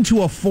sneaking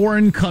into a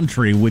foreign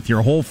country with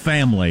your whole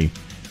family,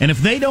 and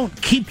if they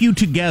don't keep you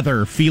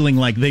together feeling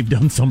like they've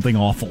done something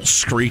awful.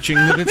 Screeching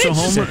that it's a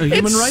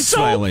human rights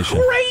violation.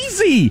 It's so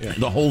crazy. Yeah,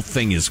 the whole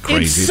thing is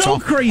crazy. It's so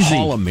crazy.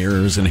 All of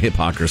mirrors and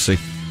hypocrisy.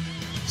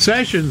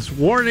 Sessions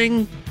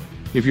warning,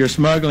 if you're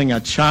smuggling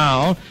a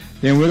child,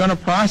 then we're going to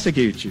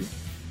prosecute you.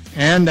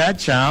 And that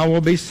child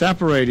will be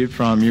separated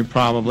from you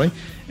probably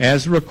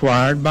as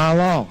required by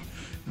law.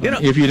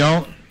 If you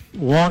don't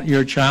want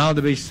your child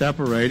to be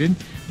separated,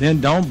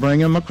 then don't bring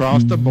him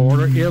across the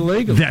border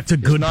illegally. That's a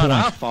good point. It's not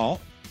our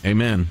fault.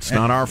 Amen. It's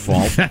not our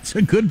fault. That's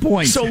a good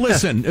point. So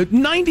listen,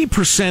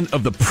 90%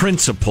 of the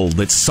principle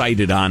that's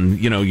cited on,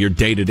 your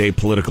day-to-day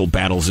political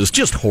battles is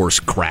just horse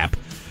crap.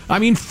 I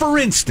mean, for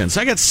instance,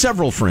 I got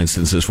several for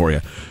instances for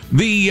you.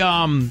 The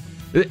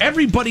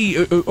everybody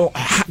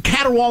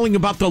caterwauling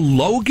about the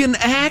Logan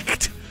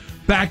Act,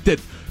 fact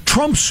that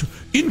Trump's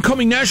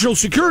incoming national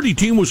security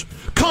team was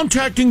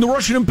contacting the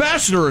Russian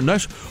ambassador, and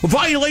that's a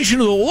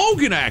violation of the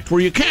Logan Act, where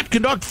you can't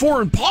conduct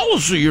foreign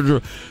policy.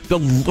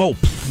 Oh,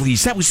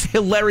 please, that was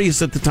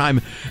hilarious at the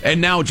time. And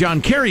now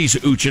John Kerry's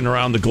ooching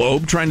around the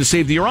globe trying to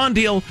save the Iran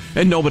deal,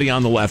 and nobody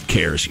on the left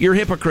cares. You're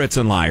hypocrites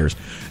and liars.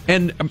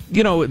 And,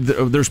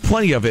 there's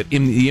plenty of it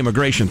in the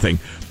immigration thing.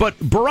 But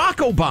Barack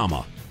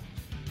Obama,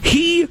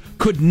 he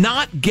could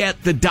not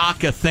get the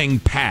DACA thing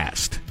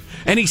passed.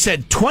 And he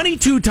said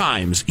 22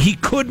 times he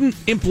couldn't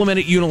implement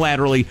it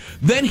unilaterally.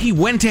 Then he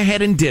went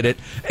ahead and did it.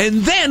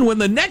 And then when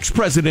the next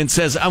president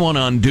says, I want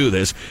to undo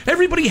this,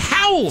 everybody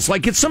howls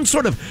like it's some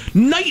sort of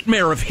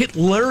nightmare of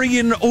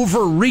Hitlerian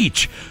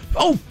overreach.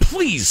 Oh,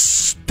 please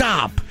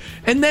stop.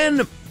 And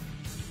then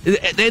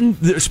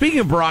speaking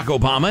of Barack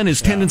Obama and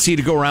his tendency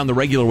to go around the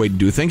regular way to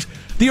do things,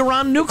 the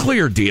Iran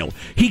nuclear deal.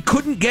 He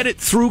couldn't get it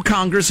through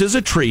Congress as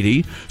a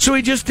treaty, so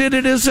he just did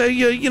it as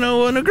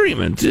an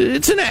agreement.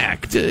 It's an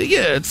act.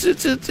 It's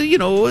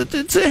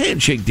a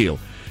handshake deal.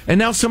 And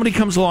now somebody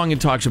comes along and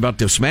talks about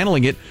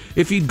dismantling it.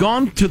 If he'd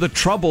gone to the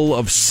trouble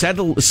of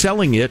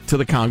selling it to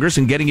the Congress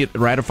and getting it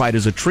ratified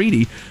as a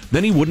treaty,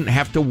 then he wouldn't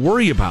have to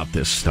worry about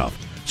this stuff.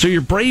 So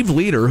your brave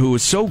leader, who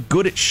is so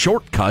good at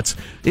shortcuts,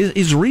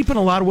 is reaping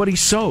a lot of what he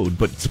sowed.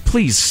 But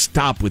please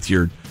stop with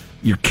your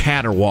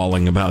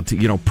caterwauling about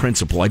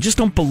principle. I just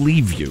don't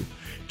believe you.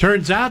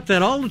 Turns out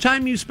that all the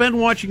time you spend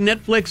watching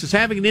Netflix is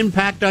having an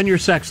impact on your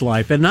sex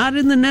life, and not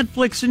in the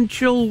Netflix and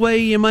chill way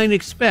you might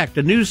expect.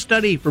 A new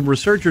study from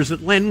researchers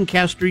at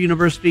Lancaster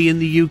University in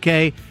the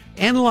UK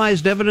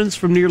analyzed evidence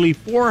from nearly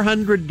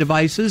 400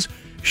 devices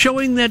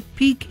showing that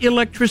peak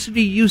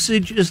electricity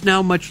usage is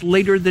now much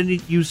later than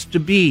it used to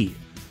be,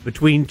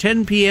 between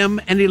 10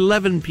 p.m. and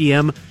 11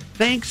 p.m.,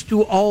 thanks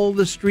to all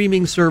the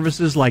streaming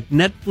services like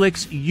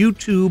Netflix,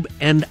 YouTube,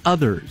 and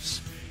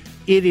others.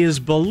 It is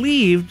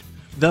believed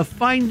the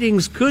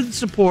findings could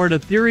support a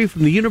theory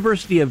from the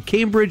University of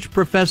Cambridge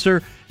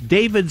professor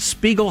David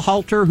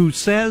Spiegelhalter, who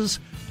says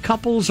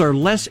couples are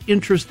less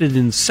interested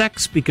in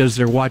sex because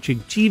they're watching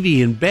TV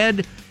in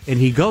bed, and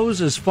he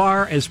goes as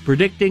far as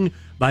predicting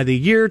by the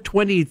year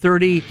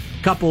 2030,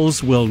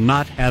 couples will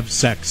not have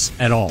sex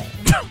at all.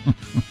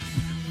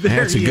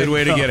 That's a good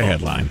way to get a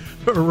headline.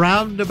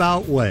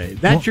 Roundabout way.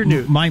 That's your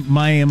news.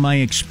 My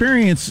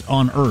experience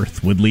on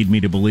Earth would lead me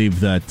to believe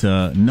that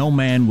no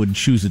man would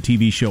choose a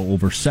TV show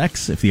over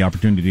sex if the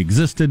opportunity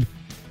existed,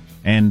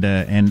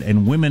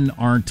 and women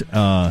aren't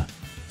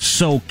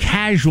so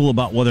casual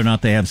about whether or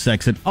not they have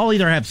sex that I'll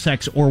either have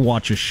sex or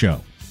watch a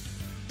show.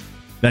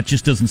 That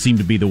just doesn't seem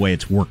to be the way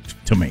it's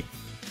worked to me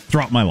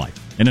throughout my life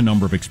in a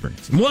number of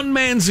experiences. One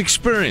man's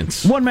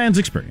experience. One man's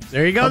experience.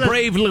 There you go. A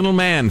brave little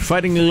man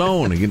fighting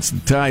alone against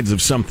the tides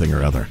of something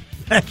or other.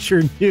 That's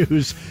your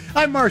news.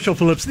 I'm Marshall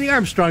Phillips, the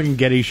Armstrong and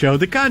Getty Show,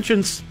 the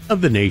conscience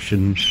of the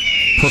nation.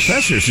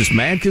 Professor's just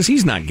mad because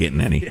he's not getting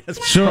any.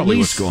 So at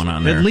least, what's going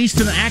on there. At least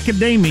in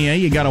academia,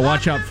 you got to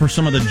watch out for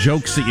some of the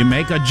jokes that you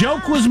make. A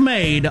joke was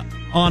made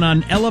on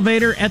an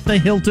elevator at the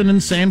Hilton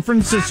in San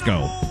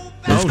Francisco.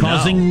 It's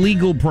causing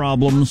legal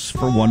problems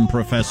for one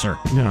professor.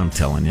 No, I'm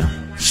telling you.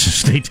 So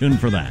stay tuned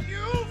for that.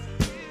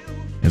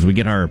 As we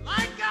get I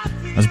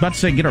was about to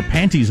say get our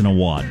panties in a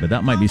wad, but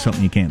that might be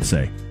something you can't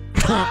say.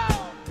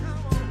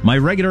 My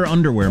regular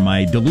underwear,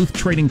 my Duluth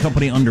Trading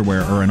Company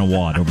underwear, are in a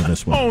wad over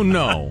this one. Oh,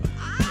 no.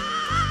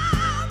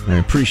 I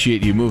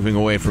appreciate you moving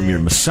away from your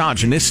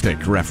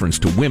misogynistic reference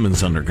to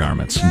women's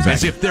undergarments,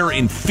 as if they're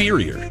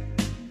inferior.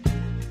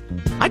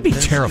 I'd be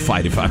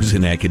terrified if I was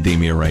in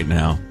academia right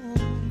now.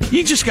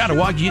 You just got to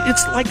walk.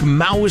 It's like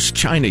Maoist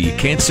China. You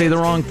can't say the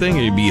wrong thing,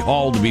 and you'd be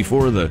hauled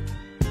before the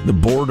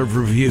board of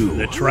review.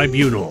 The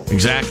tribunal.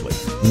 Exactly.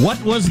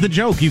 What was the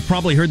joke? You've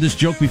probably heard this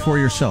joke before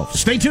yourself.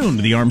 Stay tuned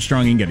to the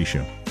Armstrong and Getty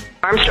Show.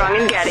 Armstrong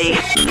and Getty.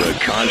 The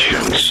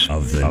conscience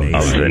of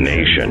the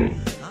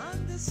nation.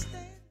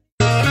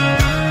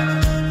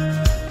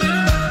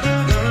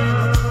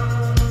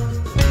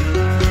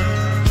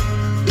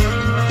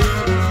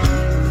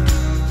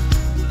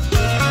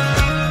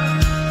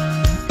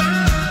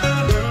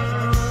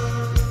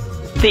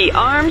 The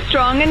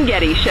Armstrong and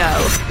Getty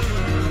Show.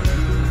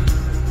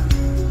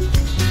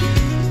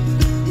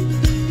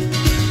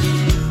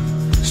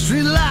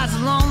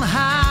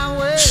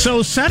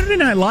 So Saturday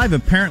Night Live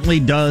apparently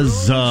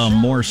does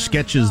more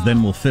sketches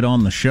than will fit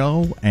on the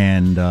show,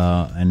 and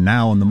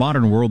now in the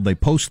modern world they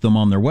post them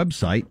on their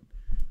website,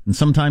 and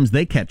sometimes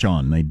they catch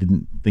on. They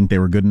didn't think they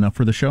were good enough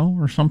for the show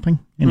or something.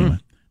 Anyway,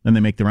 then they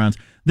make the rounds.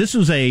 This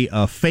was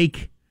a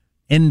fake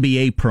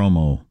NBA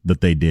promo that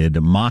they did,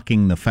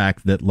 mocking the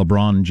fact that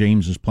LeBron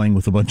James is playing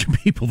with a bunch of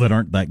people that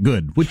aren't that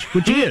good, which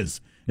he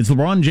is. It's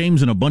LeBron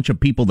James and a bunch of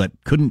people that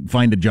couldn't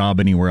find a job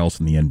anywhere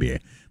else in the NBA.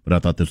 But I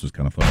thought this was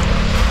kind of fun.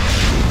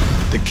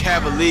 The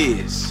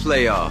Cavaliers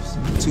playoffs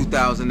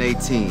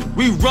 2018.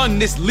 We run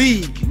this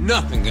league.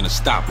 Nothing gonna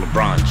stop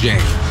LeBron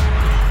James.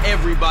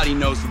 Everybody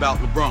knows about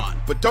LeBron.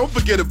 But don't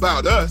forget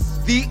about us.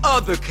 The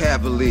other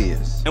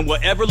Cavaliers. And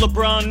whatever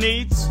LeBron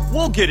needs,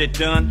 we'll get it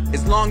done.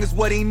 As long as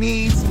what he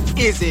needs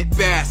isn't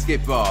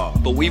basketball.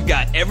 But we've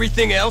got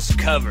everything else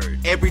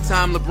covered. Every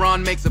time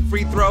LeBron makes a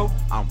free throw,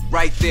 I'm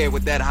right there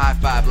with that high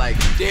five like,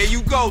 there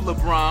you go,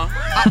 LeBron.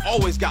 I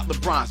always got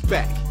LeBron's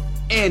back.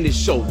 And his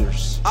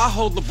shoulders. I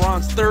hold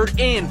LeBron's third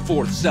and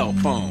fourth cell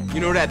phone.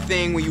 You know that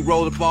thing when you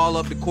roll the ball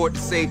up the court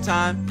to save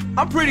time?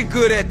 I'm pretty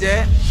good at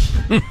that.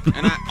 And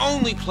I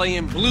only play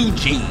in blue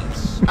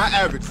jeans. I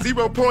average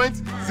 0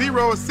 points,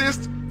 0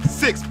 assists,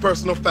 6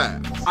 personal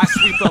fouls. I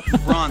sweep up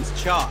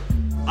LeBron's chalk.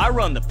 I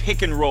run the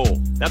pick and roll.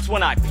 That's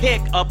when I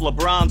pick up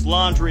LeBron's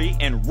laundry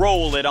and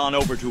roll it on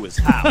over to his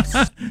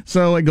house.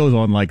 So it goes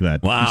on like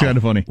that. Wow. It's kind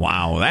of funny.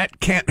 Wow, that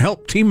can't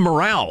help team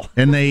morale.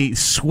 And they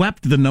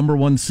swept the number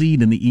 1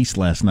 seed in the East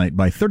last night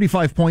by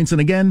 35 points.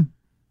 And again,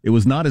 it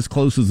was not as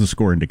close as the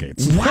score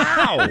indicates.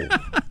 Wow.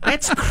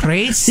 That's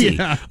crazy.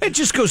 Yeah. It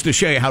just goes to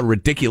show you how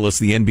ridiculous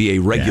the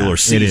NBA regular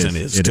season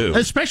is, too.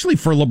 Especially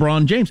for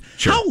LeBron James.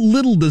 Sure. How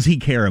little does he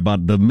care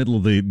about the middle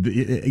of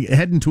the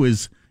heading to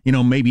his,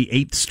 maybe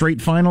 8th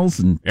straight finals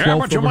and 12th. Yeah,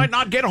 but you might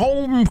not get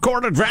home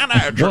court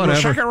advantage in the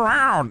second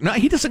round. No,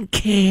 he doesn't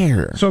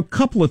care. So a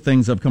couple of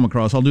things I've come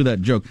across. I'll do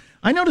that joke.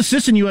 I noticed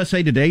this in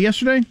USA Today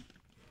yesterday.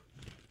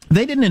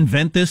 They didn't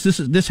invent this.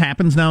 This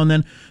happens now and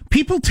then.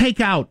 People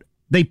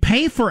they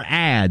pay for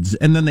ads,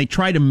 and then they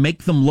try to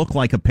make them look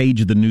like a page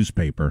of the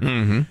newspaper.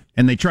 Mm-hmm.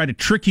 And they try to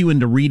trick you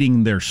into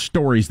reading their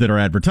stories that are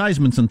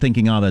advertisements and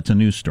thinking, oh, that's a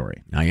news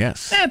story.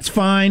 Yes. That's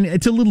fine.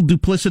 It's a little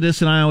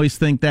duplicitous, and I always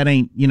think that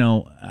ain't,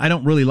 I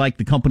don't really like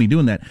the company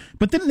doing that.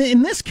 But then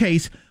in this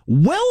case,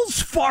 Wells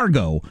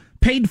Fargo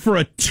paid for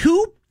a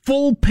 2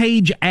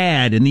 full-page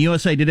ad in the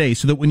USA Today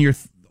so that when you're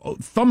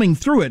thumbing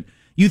through it,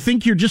 you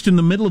think you're just in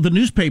the middle of the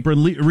newspaper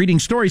and reading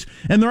stories,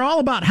 and they're all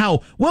about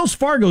how Wells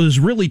Fargo has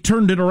really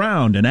turned it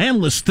around, and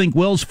analysts think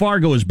Wells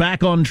Fargo is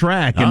back on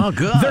track, and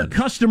good. Their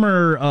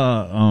customer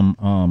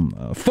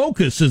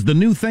focus is the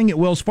new thing at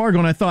Wells Fargo.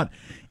 And I thought,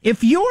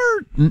 if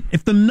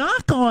the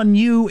knock on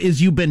you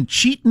is you've been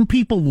cheating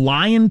people,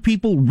 lying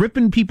people,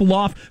 ripping people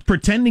off,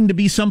 pretending to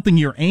be something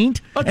you ain't,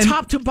 a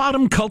top to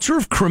bottom culture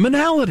of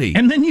criminality,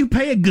 and then you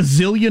pay $1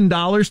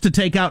 gazillion to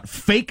take out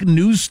fake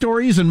news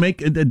stories and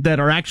make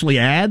that are actually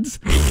ads,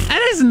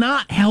 that is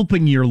not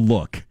helping your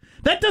look.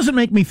 That doesn't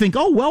make me think,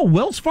 oh, well,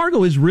 Wells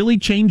Fargo has really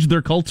changed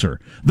their culture.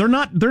 They're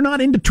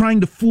not into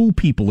trying to fool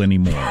people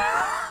anymore.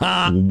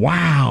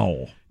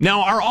 Wow.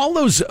 Now, are all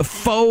those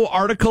faux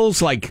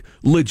articles like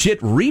legit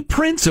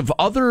reprints of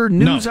other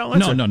news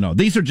outlets? No.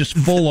 These are just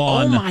full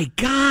on. Oh, my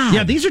God.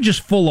 Yeah, these are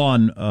just full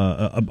on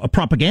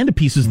propaganda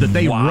pieces that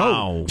they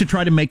wrote to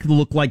try to make it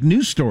look like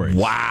news stories.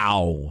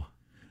 Wow.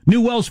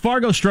 New Wells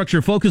Fargo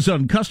structure focused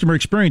on customer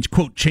experience,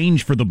 quote,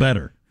 change for the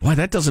better. Why,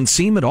 that doesn't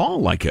seem at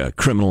all like a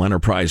criminal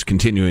enterprise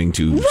continuing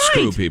to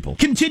screw people.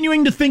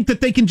 Continuing to think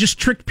that they can just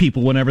trick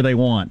people whenever they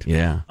want.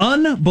 Yeah.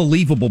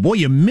 Unbelievable. Boy,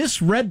 you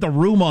misread the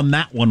room on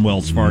that one,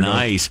 Wells Fargo.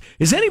 Nice.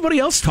 Is anybody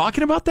else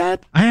talking about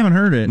that? I haven't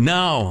heard it.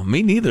 No,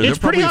 me neither. They're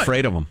probably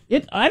afraid of them.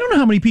 I don't know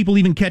how many people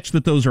even catch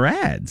that those are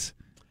ads.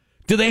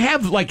 Do they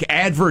have like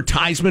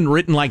advertisement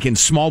written like in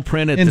small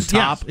print at the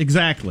top? Yes,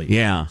 exactly.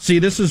 Yeah. See,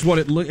 this is what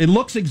it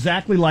looks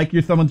exactly like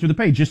you're thumbing through the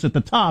page. Just at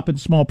the top, in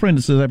small print,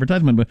 it says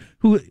advertisement. But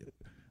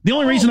the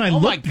only reason I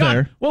looked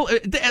there. Well,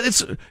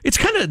 it's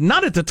kind of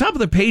not at the top of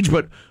the page,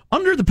 but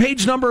under the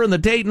page number and the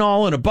date and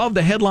all, and above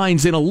the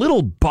headlines in a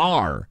little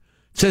bar,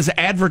 it says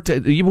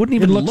advertise. You wouldn't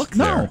even look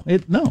there.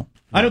 No.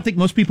 I don't think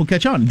most people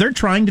catch on. They're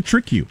trying to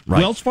trick you.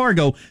 Right. Wells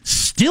Fargo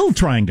still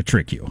trying to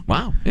trick you.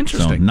 Wow,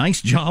 interesting. So,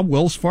 nice job,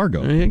 Wells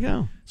Fargo. There you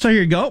go. So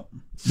here you go.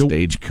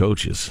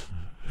 Stagecoaches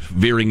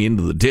veering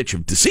into the ditch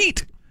of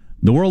deceit.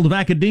 The world of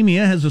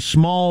academia has a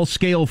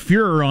small-scale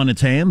furor on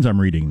its hands,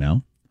 I'm reading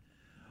now,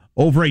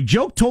 over a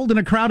joke told in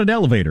a crowded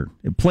elevator.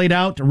 It played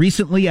out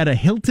recently at a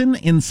Hilton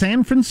in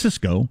San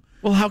Francisco.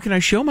 Well, how can I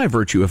show my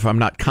virtue if I'm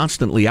not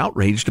constantly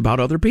outraged about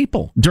other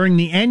people? During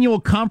the annual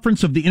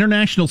conference of the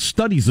International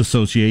Studies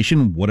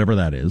Association, whatever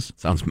that is.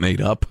 Sounds made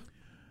up.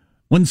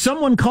 When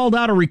someone called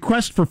out a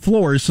request for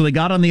floors, so they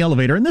got on the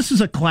elevator, and this is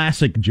a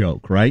classic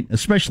joke, right?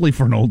 Especially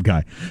for an old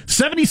guy.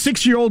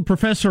 76-year-old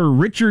Professor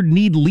Richard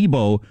Need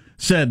Lebo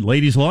said,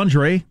 ladies'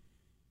 lingerie,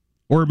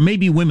 or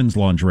maybe women's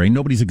lingerie.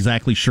 Nobody's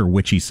exactly sure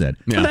which he said.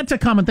 Yeah. But that's a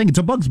common thing. It's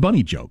a Bugs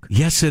Bunny joke.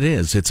 Yes, it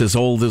is. It's as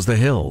old as the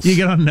hills. You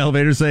get on an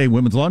elevator, say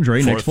women's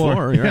lingerie, next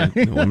floor. Yeah.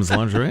 Women's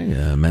lingerie,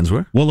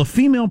 menswear. Well, a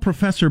female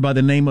professor by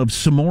the name of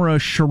Samora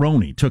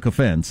Sharoni took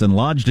offense and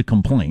lodged a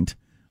complaint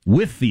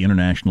with the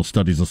International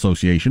Studies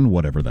Association,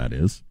 whatever that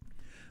is.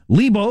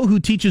 Lebo, who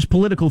teaches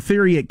political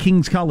theory at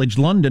King's College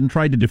London,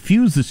 tried to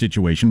diffuse the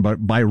situation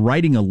by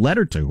writing a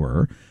letter to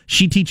her.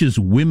 She teaches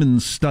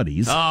women's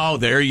studies. Oh,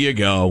 there you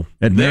go.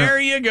 At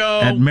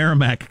At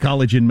Merrimack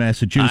College in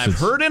Massachusetts. I've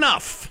heard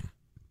enough.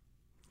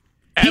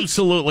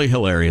 Absolutely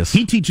hilarious.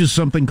 He teaches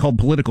something called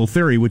political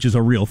theory, which is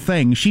a real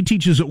thing. She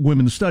teaches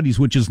women's studies,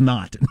 which is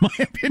not, in my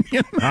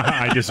opinion.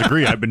 I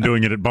disagree. I've been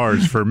doing it at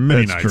bars for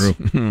many nights.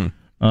 That's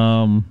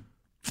true.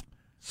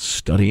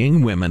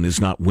 Studying women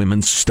is not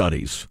women's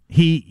studies.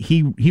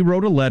 He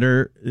wrote a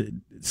letter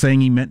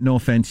saying he meant no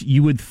offense.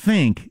 You would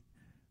think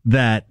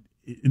that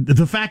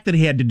the fact that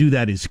he had to do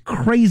that is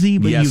crazy,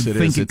 but yes, you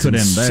think it could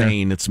end there. It's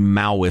insane. It's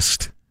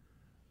Maoist.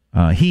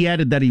 He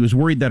added that he was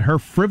worried that her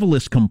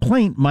frivolous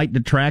complaint might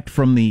detract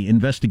from the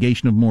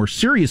investigation of more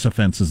serious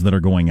offenses that are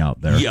going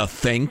out there. You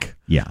think?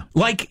 Yeah.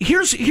 Like,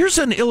 here's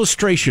an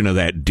illustration of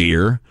that,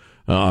 dear,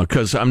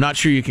 because I'm not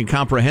sure you can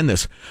comprehend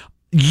this.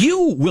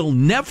 You will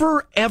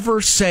never,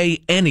 ever say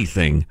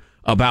anything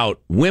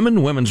about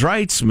women, women's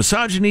rights,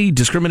 misogyny,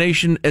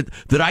 discrimination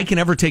that I can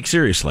ever take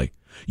seriously.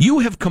 You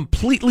have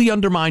completely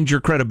undermined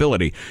your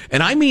credibility.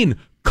 And I mean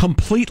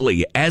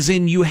completely, as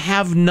in you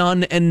have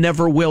none and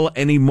never will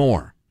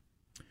anymore.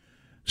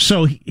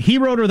 So he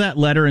wrote her that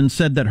letter and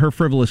said that her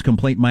frivolous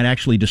complaint might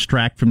actually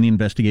distract from the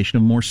investigation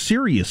of more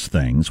serious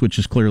things, which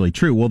is clearly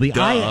true. Well, the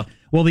ISA...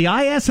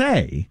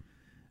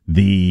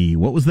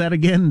 what was that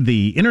again?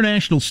 The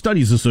International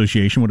Studies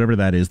Association, whatever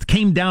that is,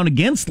 came down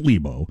against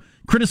Lebo,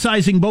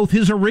 criticizing both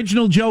his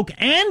original joke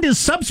and his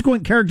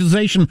subsequent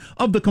characterization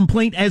of the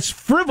complaint as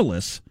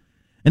frivolous,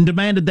 and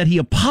demanded that he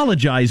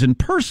apologize in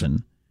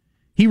person.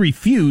 He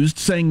refused,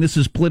 saying this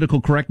is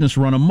political correctness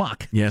run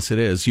amok. Yes, it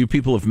is. You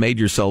people have made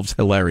yourselves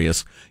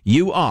hilarious.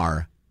 You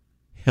are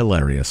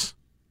hilarious.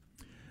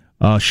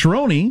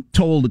 Sharoni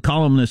told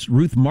columnist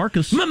Ruth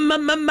Marcus...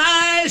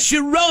 My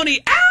Sharoni,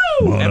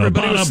 ow!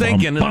 Everybody was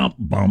thinking it.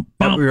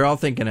 We were all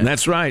thinking it.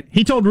 That's right.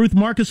 He told Ruth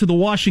Marcus of the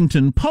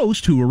Washington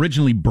Post, who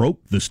originally breaking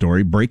the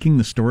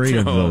story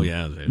of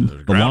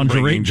the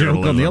lingerie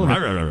joke on the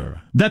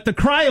elevator, that the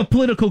cry of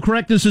political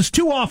correctness is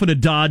too often a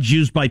dodge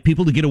used by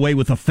people to get away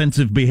with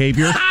offensive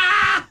behavior.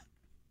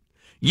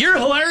 You're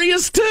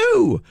hilarious,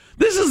 too.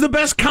 This is the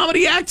best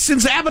comedy act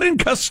since Abbott and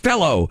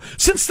Costello,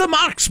 since the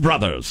Marx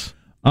Brothers.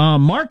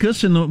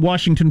 Marcus in the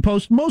Washington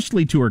Post,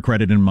 mostly to her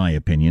credit, in my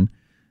opinion,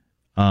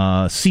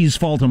 sees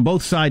fault on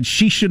both sides.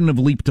 She shouldn't have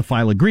leaped to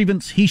file a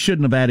grievance. He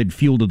shouldn't have added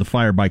fuel to the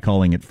fire by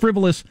calling it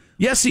frivolous.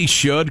 Yes, he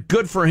should.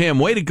 Good for him.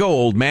 Way to go,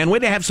 old man. Way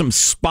to have some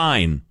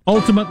spine.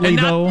 Ultimately, and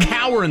though, not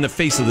cower in the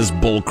face of this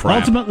bull crap.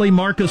 Ultimately,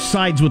 Marcus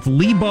sides with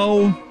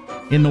Lebo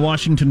in the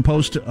Washington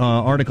Post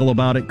article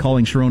about it,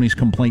 calling Sharoni's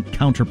complaint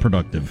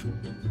counterproductive.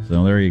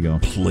 So there you go.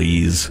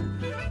 Please.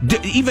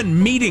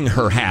 Even meeting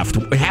her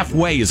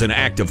halfway is an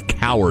act of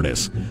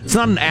cowardice. It's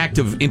not an act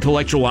of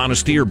intellectual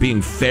honesty or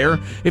being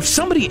fair. If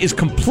somebody is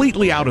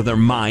completely out of their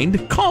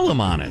mind, call them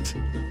on it.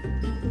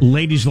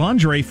 Ladies'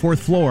 lingerie, 4th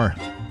floor.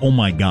 Oh,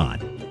 my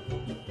God.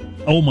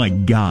 Oh, my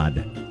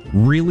God.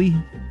 Really?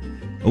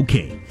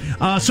 Okay.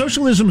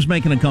 Socialism's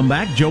making a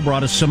comeback. Joe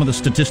brought us some of the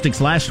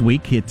statistics last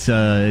week. It's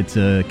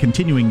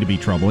continuing to be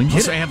troubling.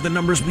 Plus, I have the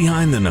numbers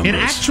behind the numbers. It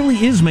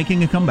actually is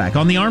making a comeback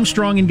on the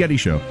Armstrong and Getty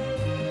Show.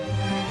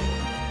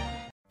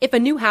 If a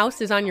new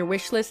house is on your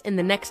wish list in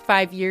the next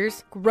 5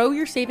 years, grow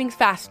your savings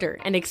faster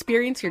and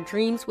experience your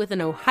dreams with an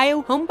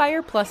Ohio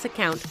Homebuyer Plus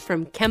account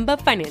from Kemba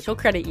Financial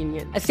Credit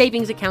Union. A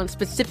savings account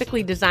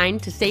specifically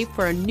designed to save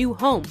for a new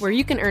home where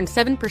you can earn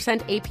 7%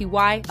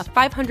 APY,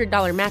 a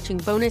 $500 matching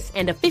bonus,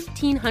 and a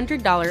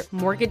 $1,500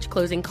 mortgage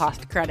closing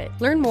cost credit.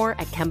 Learn more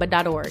at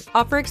Kemba.org.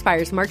 Offer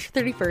expires March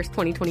 31st,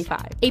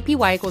 2025.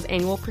 APY equals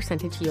annual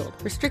percentage yield.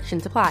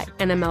 Restrictions apply.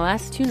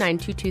 NMLS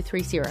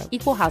 292230.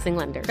 Equal housing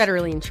lender.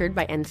 Federally insured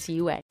by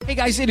NCUA. Hey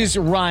guys, it is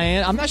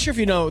Ryan. I'm not sure if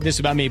you know this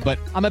about me, but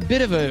I'm a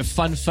bit of a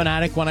fun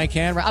fanatic when I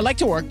can. I like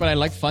to work, but I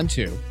like fun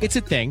too. It's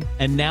a thing.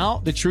 And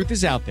now the truth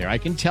is out there. I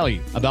can tell you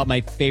about my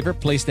favorite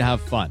place to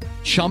have fun.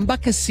 Chumba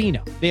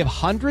Casino. They have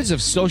hundreds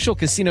of social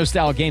casino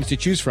style games to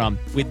choose from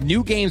with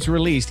new games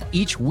released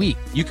each week.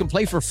 You can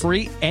play for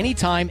free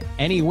anytime,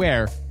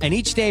 anywhere. And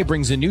each day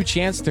brings a new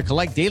chance to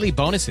collect daily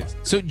bonuses.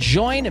 So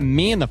join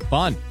me in the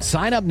fun.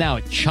 Sign up now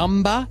at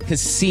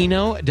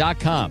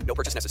ChumbaCasino.com. No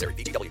purchase necessary.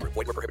 VGW Group.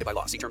 Void where prohibited by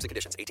law. See terms and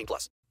conditions.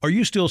 18+. Are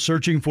you still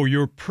searching for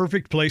your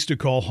perfect place to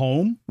call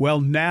home?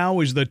 Well, now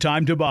is the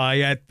time to buy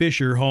at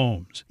Fisher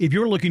Homes. If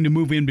you're looking to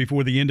move in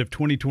before the end of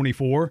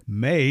 2024,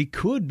 May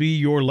could be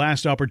your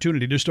last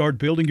opportunity to start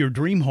building your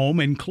dream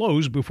home and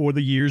close before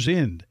the year's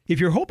end. If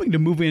you're hoping to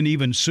move in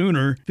even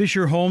sooner,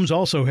 Fisher Homes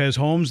also has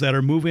homes that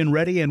are move-in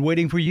ready and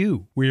waiting for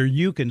you, where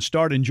you can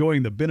start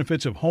enjoying the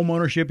benefits of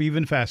homeownership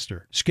even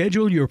faster.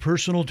 Schedule your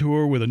personal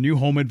tour with a new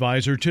home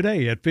advisor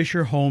today at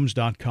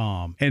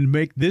FisherHomes.com and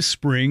make this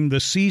spring the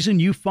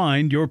season you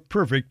find your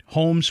perfect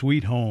home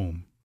sweet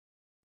home.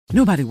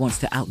 Nobody wants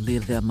to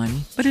outlive their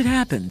money, but it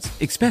happens,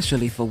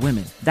 especially for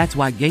women. That's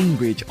why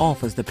Gainbridge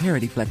offers the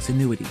Parity Flex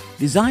annuity,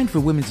 designed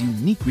for women's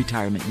unique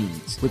retirement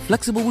needs, with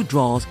flexible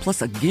withdrawals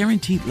plus a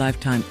guaranteed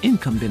lifetime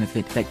income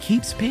benefit that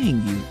keeps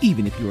paying you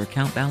even if your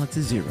account balance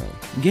is zero.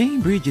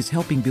 Gainbridge is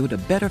helping build a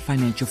better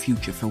financial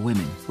future for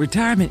women.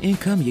 Retirement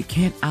income you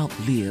can't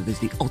outlive is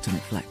the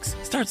ultimate flex.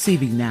 Start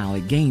saving now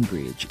at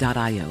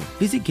Gainbridge.io.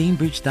 Visit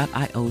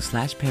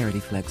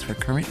Gainbridge.io/ParityFlex for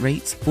current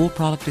rates, full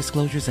product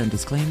disclosures and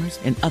disclaimers,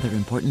 and other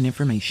important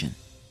information.